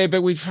else? yeah,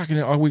 but we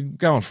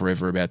go on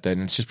forever about that,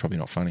 and it's just probably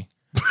not funny.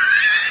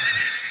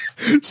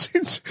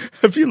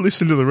 Have you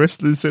listened to the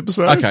rest of this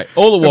episode? Okay,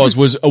 all it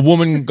was a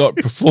woman got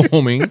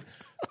performing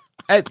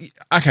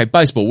at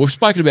baseball. We've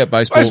spoken about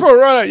baseball. Baseball,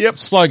 right? Yep.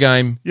 Slow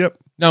game. Yep.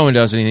 No one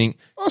does anything.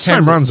 Oh,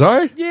 same runs,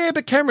 eh? Yeah,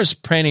 but cameras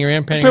panning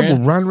around, People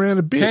run around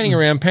a bit. panning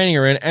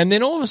around, and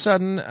then all of a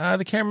sudden,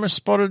 the camera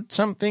spotted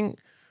something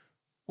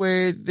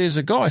where there's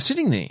a guy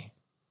sitting there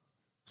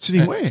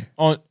Sitting where?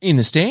 in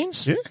the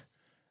stands, Yeah.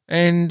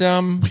 and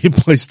Weird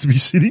place to be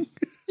sitting.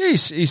 yeah,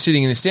 he's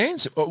sitting in the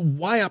stands,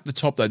 way up the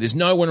top though. There's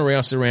no one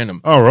else around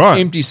him. Oh, right.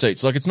 Empty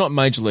seats, like it's not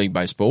Major League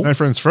Baseball. No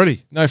friends,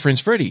 Freddie. No friends,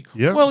 Freddie.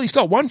 Yeah. Well, he's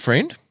got one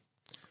friend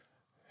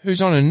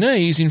who's on her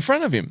knees in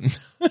front of him.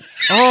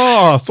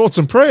 Oh, thoughts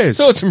and prayers.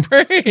 Thoughts and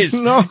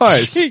prayers.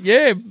 Nice. Shit,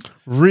 yeah,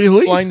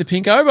 Really? playing the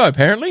pink oboe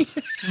apparently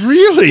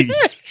Really?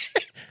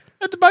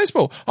 at the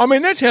baseball. I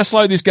mean, that's how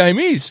slow this game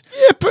is.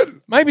 Yeah, but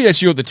Maybe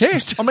that's you at the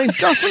test. I mean,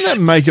 doesn't that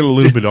make it a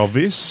little bit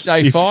obvious?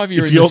 Day five,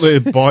 you're if in you're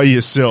this- there by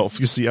yourself,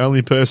 you're the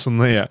only person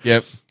there.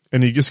 Yep.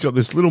 And you just got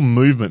this little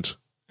movement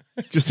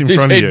just in This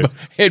front of you.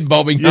 head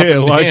bobbing up Yeah,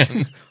 and like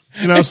down.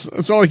 you know,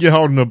 it's not like you're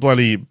holding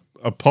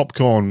a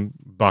popcorn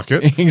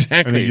bucket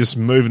Exactly. and you're just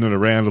moving it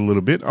around a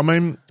little bit. I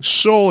mean,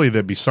 surely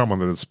there'd be someone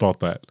that'd spot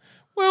that.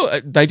 Well,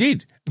 they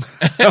did,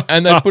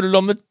 and they put it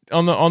on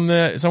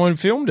the. Someone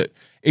filmed it.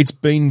 It's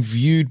been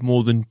viewed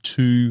more than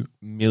 2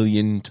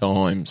 million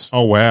times.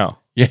 Oh wow!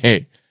 Yeah,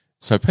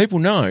 so people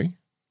know.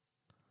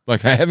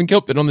 Like they haven't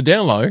kept it on the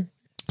down low,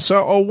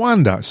 So I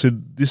wonder. So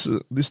this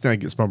now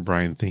gets my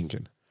brain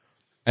thinking.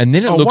 and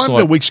then it I looks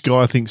wonder like which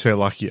guy thinks they're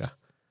luckier,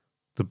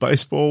 the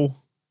baseball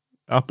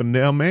up and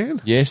down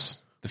man, yes,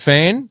 the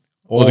fan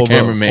or the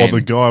cameraman or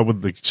the guy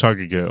with the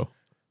chugger girl.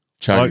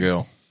 chugger like-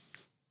 girl.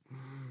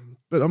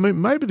 But I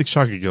mean, maybe the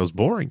chugger girl's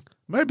boring.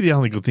 Maybe the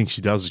only good thing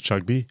she does is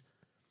chug beer.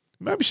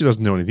 Maybe she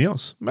doesn't do anything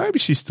else. Maybe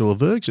she's still a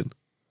virgin.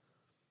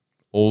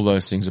 All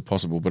those things are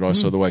possible, but I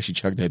saw the way she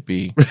chugged that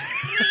beer.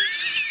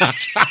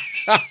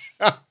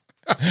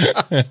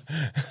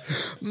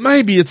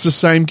 Maybe it's the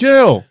same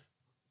girl.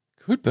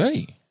 Could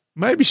be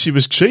Maybe she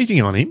was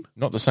cheating on him.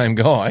 not the same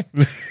guy.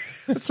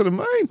 That's what I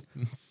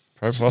mean.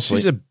 Possibly.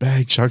 She's a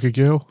bad chugger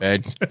girl.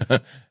 Bad,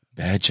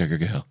 bad sugar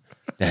girl.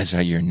 That's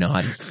right. You're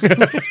naughty,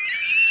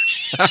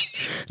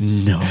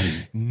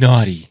 Naughty.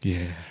 naughty,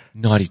 Yeah.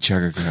 naughty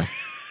sugar girl.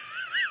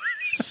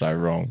 So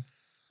wrong.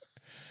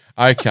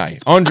 Okay,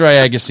 Andre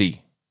Agassi,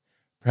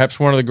 perhaps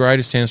one of the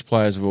greatest tennis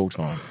players of all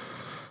time.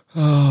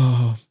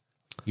 Oh.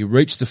 He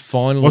reached the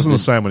final. Wasn't of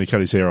the same when he cut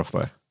his hair off,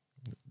 though.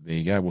 There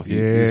you go. Well,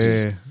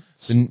 Yeah.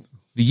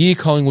 the year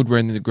Collingwood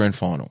ran the grand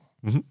final,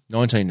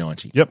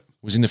 1990. Yep.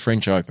 Was in the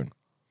French Open,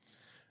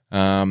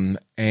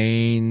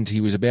 and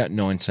he was about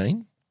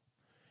 19.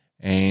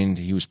 And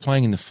he was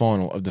playing in the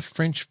final of the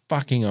French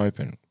fucking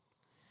Open,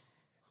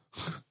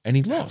 and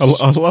he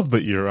lost. I love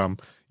that you're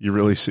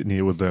really sitting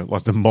here with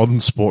the modern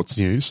sports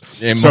news.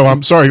 Yeah, so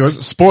I'm sorry,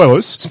 guys.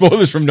 Spoilers.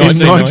 Spoilers from In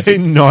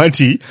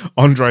 1990. 1990,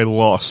 Andre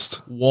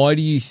lost. Why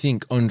do you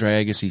think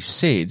Andre Agassi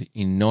said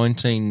in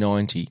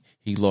 1990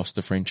 he lost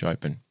the French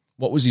Open?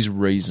 What was his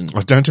reason?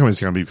 Oh, don't tell me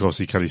it's going to be because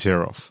he cut his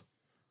hair off.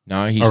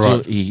 No, he All still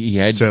right. he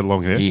had So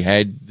long hair. he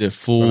had the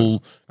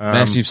full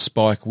massive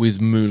spike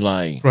with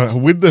moulet. Right,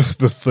 with the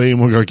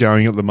theme we've got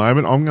going at the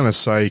moment, I'm going to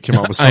say come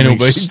up with Anal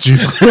something beads.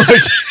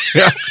 stupid.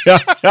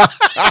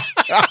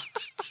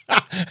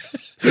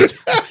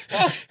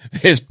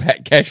 There's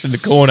Pat Cash in the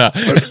corner.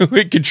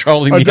 We're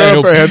controlling I the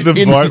don't know anal. if I had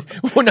the in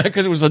vibe. well, no,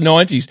 because it was the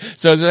 90s.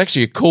 So there's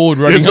actually a cord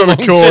running It's on a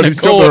along cord. center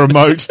He's got the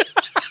remote.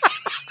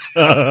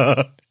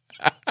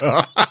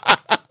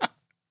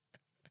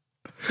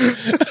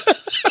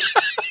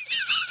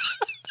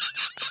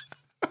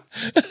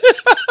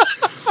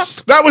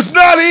 That was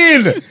not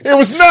in. It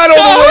was not all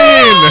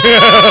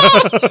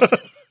the way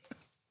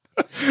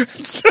in.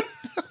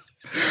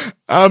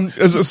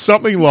 Is it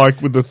something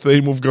like with the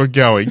theme we've got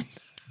going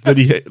that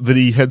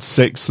he had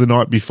sex the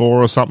night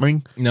before or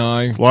something?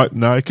 No. Like,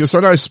 no, because I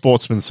know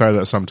sportsmen say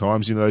that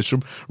sometimes. You know, they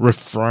should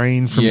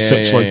refrain from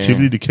sexual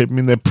activity to keep them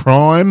in their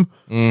prime.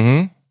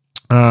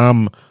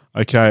 Mm-hmm.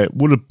 Okay,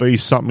 would it be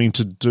something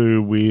to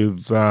do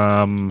with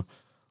I don't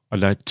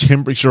know,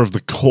 temperature of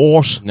the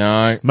court?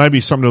 No. Maybe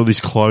something to do with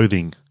his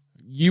clothing.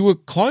 You were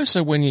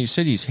closer when you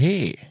said his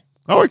hair.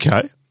 Oh,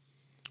 okay.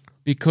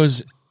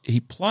 Because he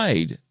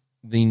played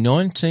the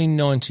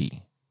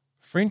 1990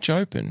 French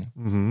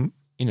Open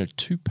in a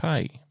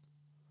toupee.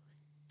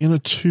 In a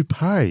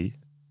toupee?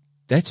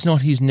 That's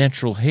not his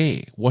natural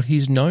hair. What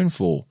he's known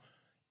for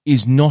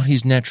is not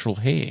his natural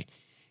hair.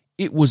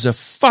 It was a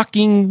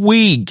fucking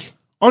wig.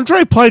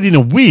 Andre played in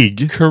a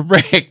wig?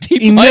 Correct.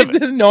 He played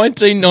the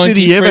 1990 Did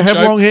he ever French have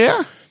Open long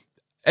hair?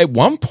 at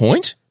one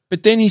point,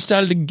 but then he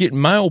started to get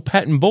male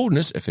pattern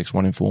baldness. Affects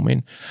 1 in 4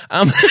 men.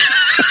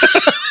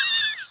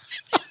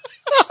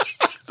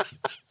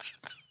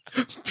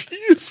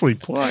 Beautifully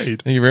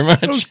played. Thank you very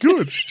much. That was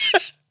good.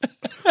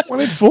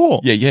 1 in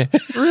 4. Yeah.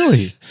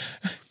 Really?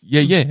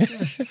 Yeah.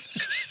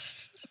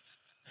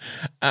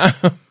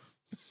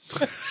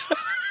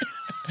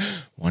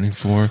 1 in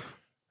 4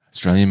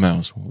 Australian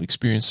males will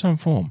experience some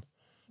form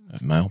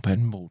of male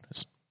pattern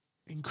baldness.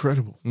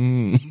 Incredible.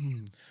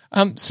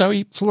 So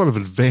he, It's a lot of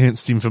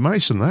advanced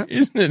information, that.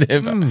 isn't it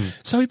ever?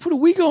 So he put a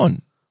wig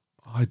on.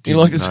 I didn't He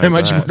liked it so know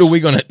much he that. put a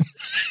wig on it.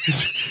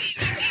 Is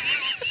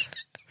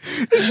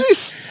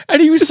this...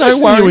 And he was Is so this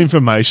new worried.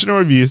 information, or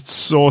have you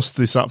sourced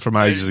this up from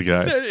ages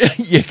ago?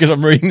 Yeah, because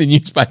I'm reading the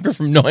newspaper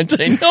from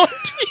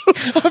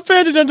 1990. I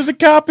found it under the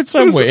carpet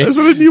somewhere. Is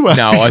it a new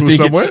No, article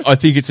somewhere? I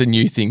think it's a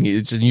new thing.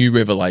 It's a new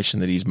revelation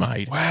that he's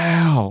made.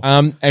 Wow.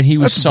 And he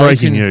was That's so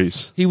breaking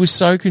news. He was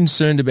so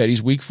concerned about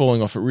his wig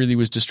falling off. It really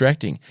was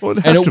distracting. Well,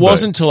 it'd and have it to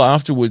wasn't until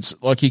afterwards,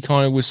 like he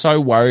kind of was so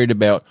worried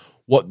about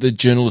what the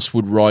journalist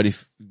would write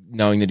if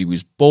knowing that he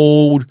was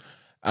bald.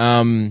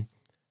 And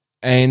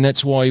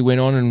that's why he went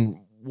on and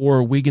wore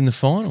a wig in the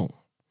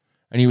final.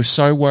 And he was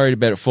so worried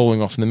about it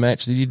falling off in the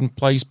match that he didn't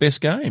play his best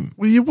game.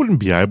 Well, you wouldn't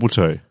be able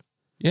to.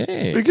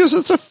 Yeah, Because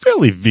it's a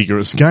fairly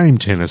vigorous game,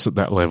 tennis, at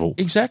that level.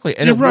 exactly.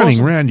 And You're it running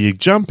wasn't- around, you're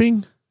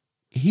jumping.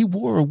 He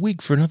wore a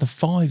wig for another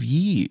 5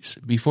 years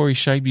before he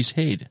shaved his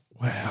head.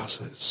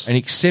 Wowzers. And he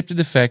accepted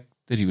the fact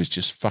that he was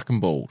just fucking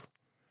bald.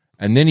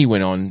 And then he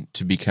went on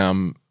to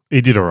become, He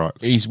did all right.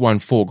 he's won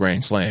 4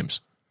 Grand Slams.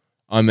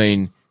 I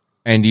mean,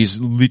 and he's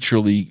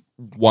literally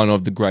one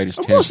of the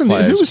greatest tennis Who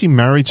players. was he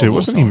married to? of all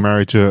Wasn't he time.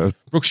 married to...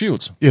 Brooke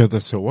Shields. Yeah,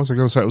 that's who it was. I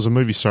got to say it was a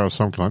movie star of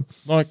some kind.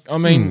 Like, I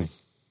mean,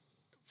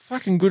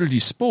 fucking good at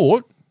his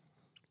sport.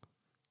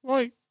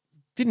 Like,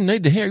 didn't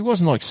need the hair. He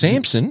wasn't like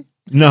Samson.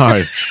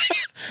 No.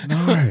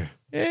 No.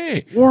 Yeah.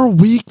 Wore a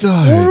wig,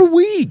 though. Or a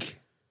wig.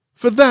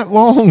 For that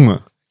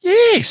long.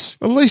 Yes.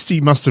 At least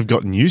he must have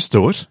gotten used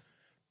to it.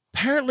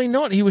 Apparently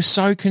not. He was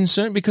so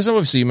concerned because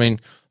obviously, I mean,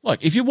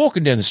 like if you're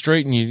walking down the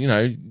street and you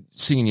know,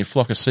 singing your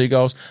flock of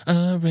seagulls,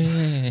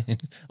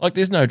 like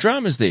there's no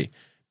dramas there.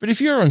 But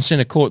if you're on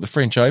centre court at the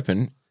French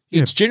Open,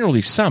 it's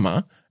generally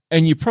summer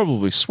and you're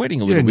probably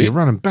sweating a Yeah, little and bit. you're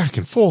running back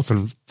and forth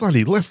and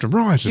bloody left and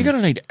right. You're going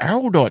to need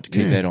Araldite to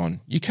keep that on.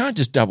 You can't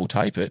just double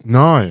tape it.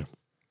 No.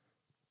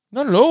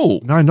 Not at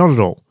all. No, not at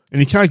all. And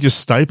you can't just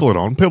staple it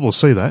on. People will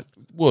see that.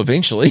 Well,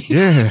 eventually,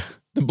 Yeah.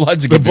 the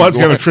blood's The blood's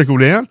going to trickle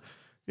down.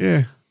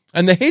 Yeah.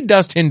 and the head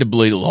does tend to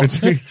bleed a lot.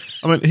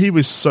 I mean, he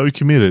was so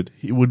committed.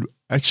 He would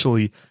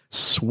actually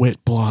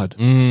sweat blood.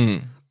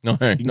 No,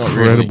 not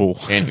Incredible.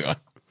 really. Anyway,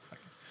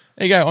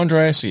 there you go.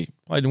 Andre Agassi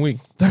played the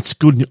wing. That's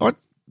good.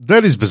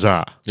 That is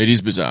bizarre. It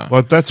is bizarre.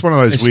 Like, that's one of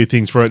those weird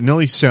things where it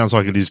nearly sounds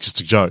like it is just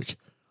a joke.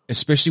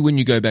 Especially when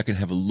you go back and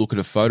have a look at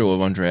a photo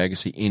of Andre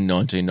Agassi in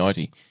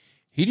 1990.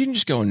 He didn't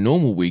just go a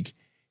normal wig.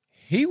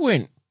 He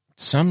went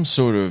some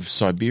sort of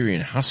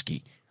Siberian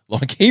husky.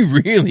 Like,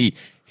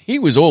 he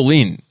was all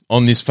in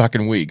on this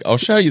fucking wig. I'll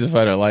show you the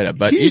photo later.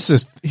 But Here's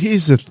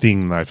the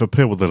thing, though, for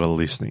people that are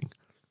listening.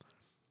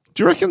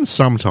 Do you reckon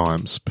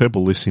sometimes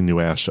people listening to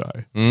our show,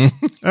 and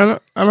I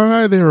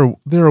know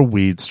they're a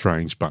weird,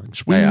 strange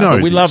bunch. We know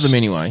we this. love them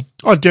anyway.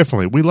 Oh,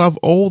 definitely. We love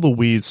all the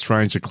weird,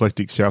 strange,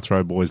 eclectic South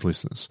Row Boys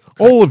listeners.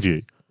 All of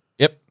you.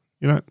 Yep.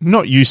 You know,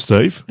 not you,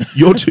 Steve.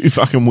 You're too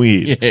fucking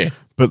weird. Yeah,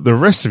 But the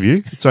rest of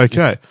you, it's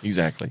okay.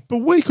 exactly. But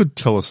we could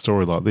tell a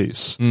story like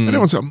this, and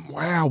everyone's going,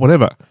 wow,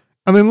 whatever.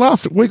 And then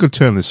we could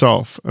turn this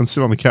off and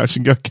sit on the couch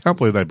and go, can't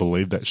believe they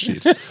believe that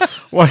shit.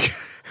 Like,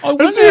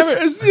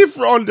 as if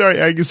Andre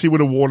Agassi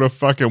would have worn a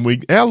fucking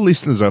wig. Our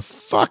listeners are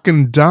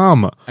fucking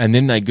dumb. And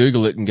then they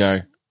Google it and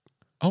go,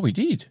 oh, he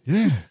did.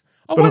 Yeah.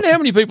 I wonder how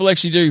many people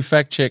actually do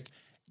fact check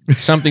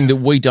something that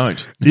we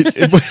don't.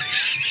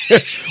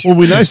 Well,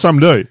 we know some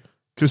do.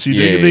 Because you do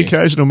get the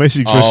occasional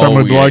message where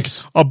someone would be like,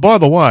 oh, by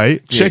the way,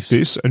 check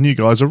this, and you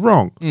guys are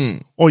wrong.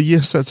 Or,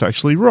 yes, that's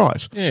actually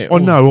right. Yeah, or,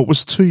 no, it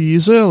was 2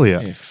 years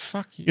earlier. Yeah,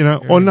 fuck you. You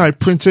know, or no,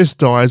 Princess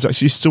Di is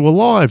actually still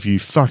alive, you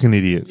fucking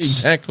idiots.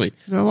 Exactly.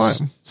 You know, like,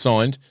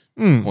 Signed,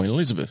 Queen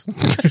Elizabeth.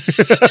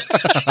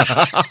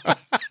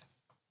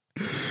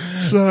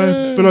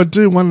 So, but I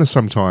do wonder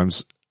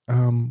sometimes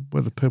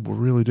whether people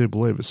really do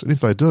believe us. And if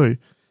they do,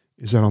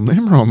 is that on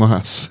them or on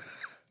us?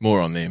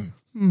 More on them.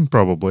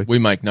 Probably. We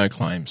make no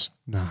claims.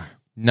 No.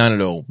 None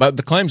at all. But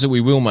the claims that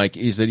we will make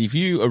is that if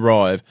you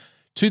arrive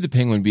to the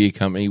Penguin Beer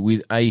Company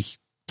with a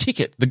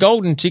ticket, the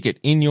golden ticket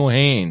in your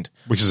hand,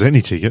 Which is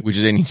any ticket.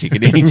 any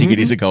ticket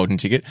is a golden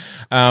ticket,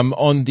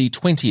 on the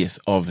 20th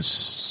of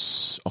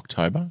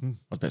October, I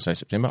was about to say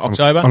September,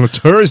 October, On a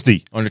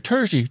Thursday. on a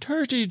Thursday to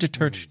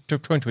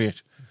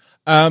 20th,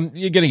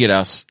 you're going to get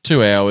us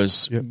 2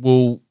 hours. Yep.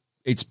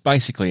 It's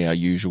basically our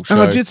usual show.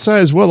 And I did say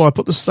as well, I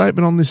put the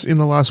statement on this in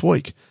the last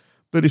week,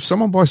 that if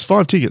someone buys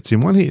 5 tickets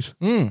in one hit,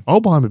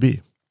 I'll buy him a beer.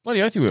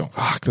 Bloody oath you will.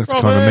 Fuck, that's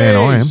the kind of man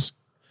I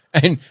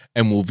am.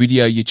 And we'll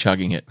video you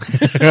chugging it.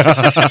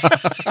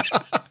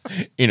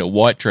 In a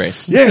white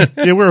dress. Yeah,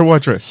 wear a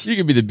white dress. You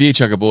could be the beer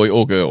chugger boy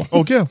or girl.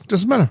 Oh, girl,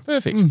 doesn't matter.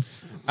 Perfect.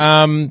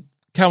 Come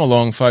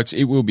along, folks.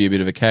 It will be a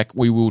bit of a cack.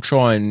 We will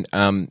try and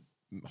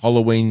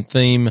Halloween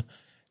theme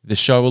the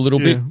show a little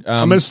bit.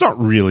 I mean, it's not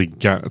really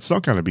it's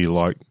not going to be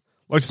like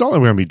it's not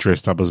like we're going to be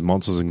dressed up as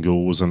monsters and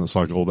ghouls and it's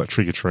like all that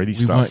trick-or-treaty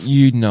stuff.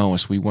 You know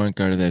us. We won't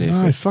go to that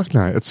effort. No, fuck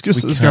no. It's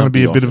just, it's going to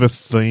be a bit of a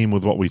theme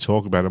with what we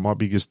talk about. It might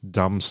be just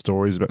dumb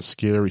stories about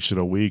scary shit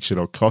or weird shit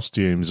or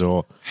costumes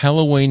or...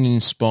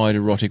 Halloween-inspired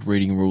erotic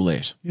reading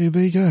roulette. Yeah,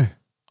 there you go.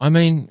 I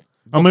mean,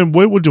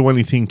 we would do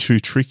anything to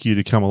trick you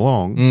to come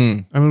along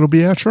and it'll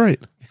be our treat.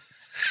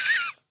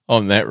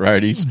 On that,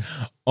 roadies,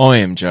 I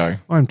am Joe.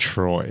 I'm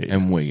Troy.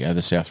 And we are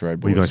the South Road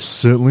Boys. We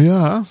certainly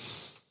are.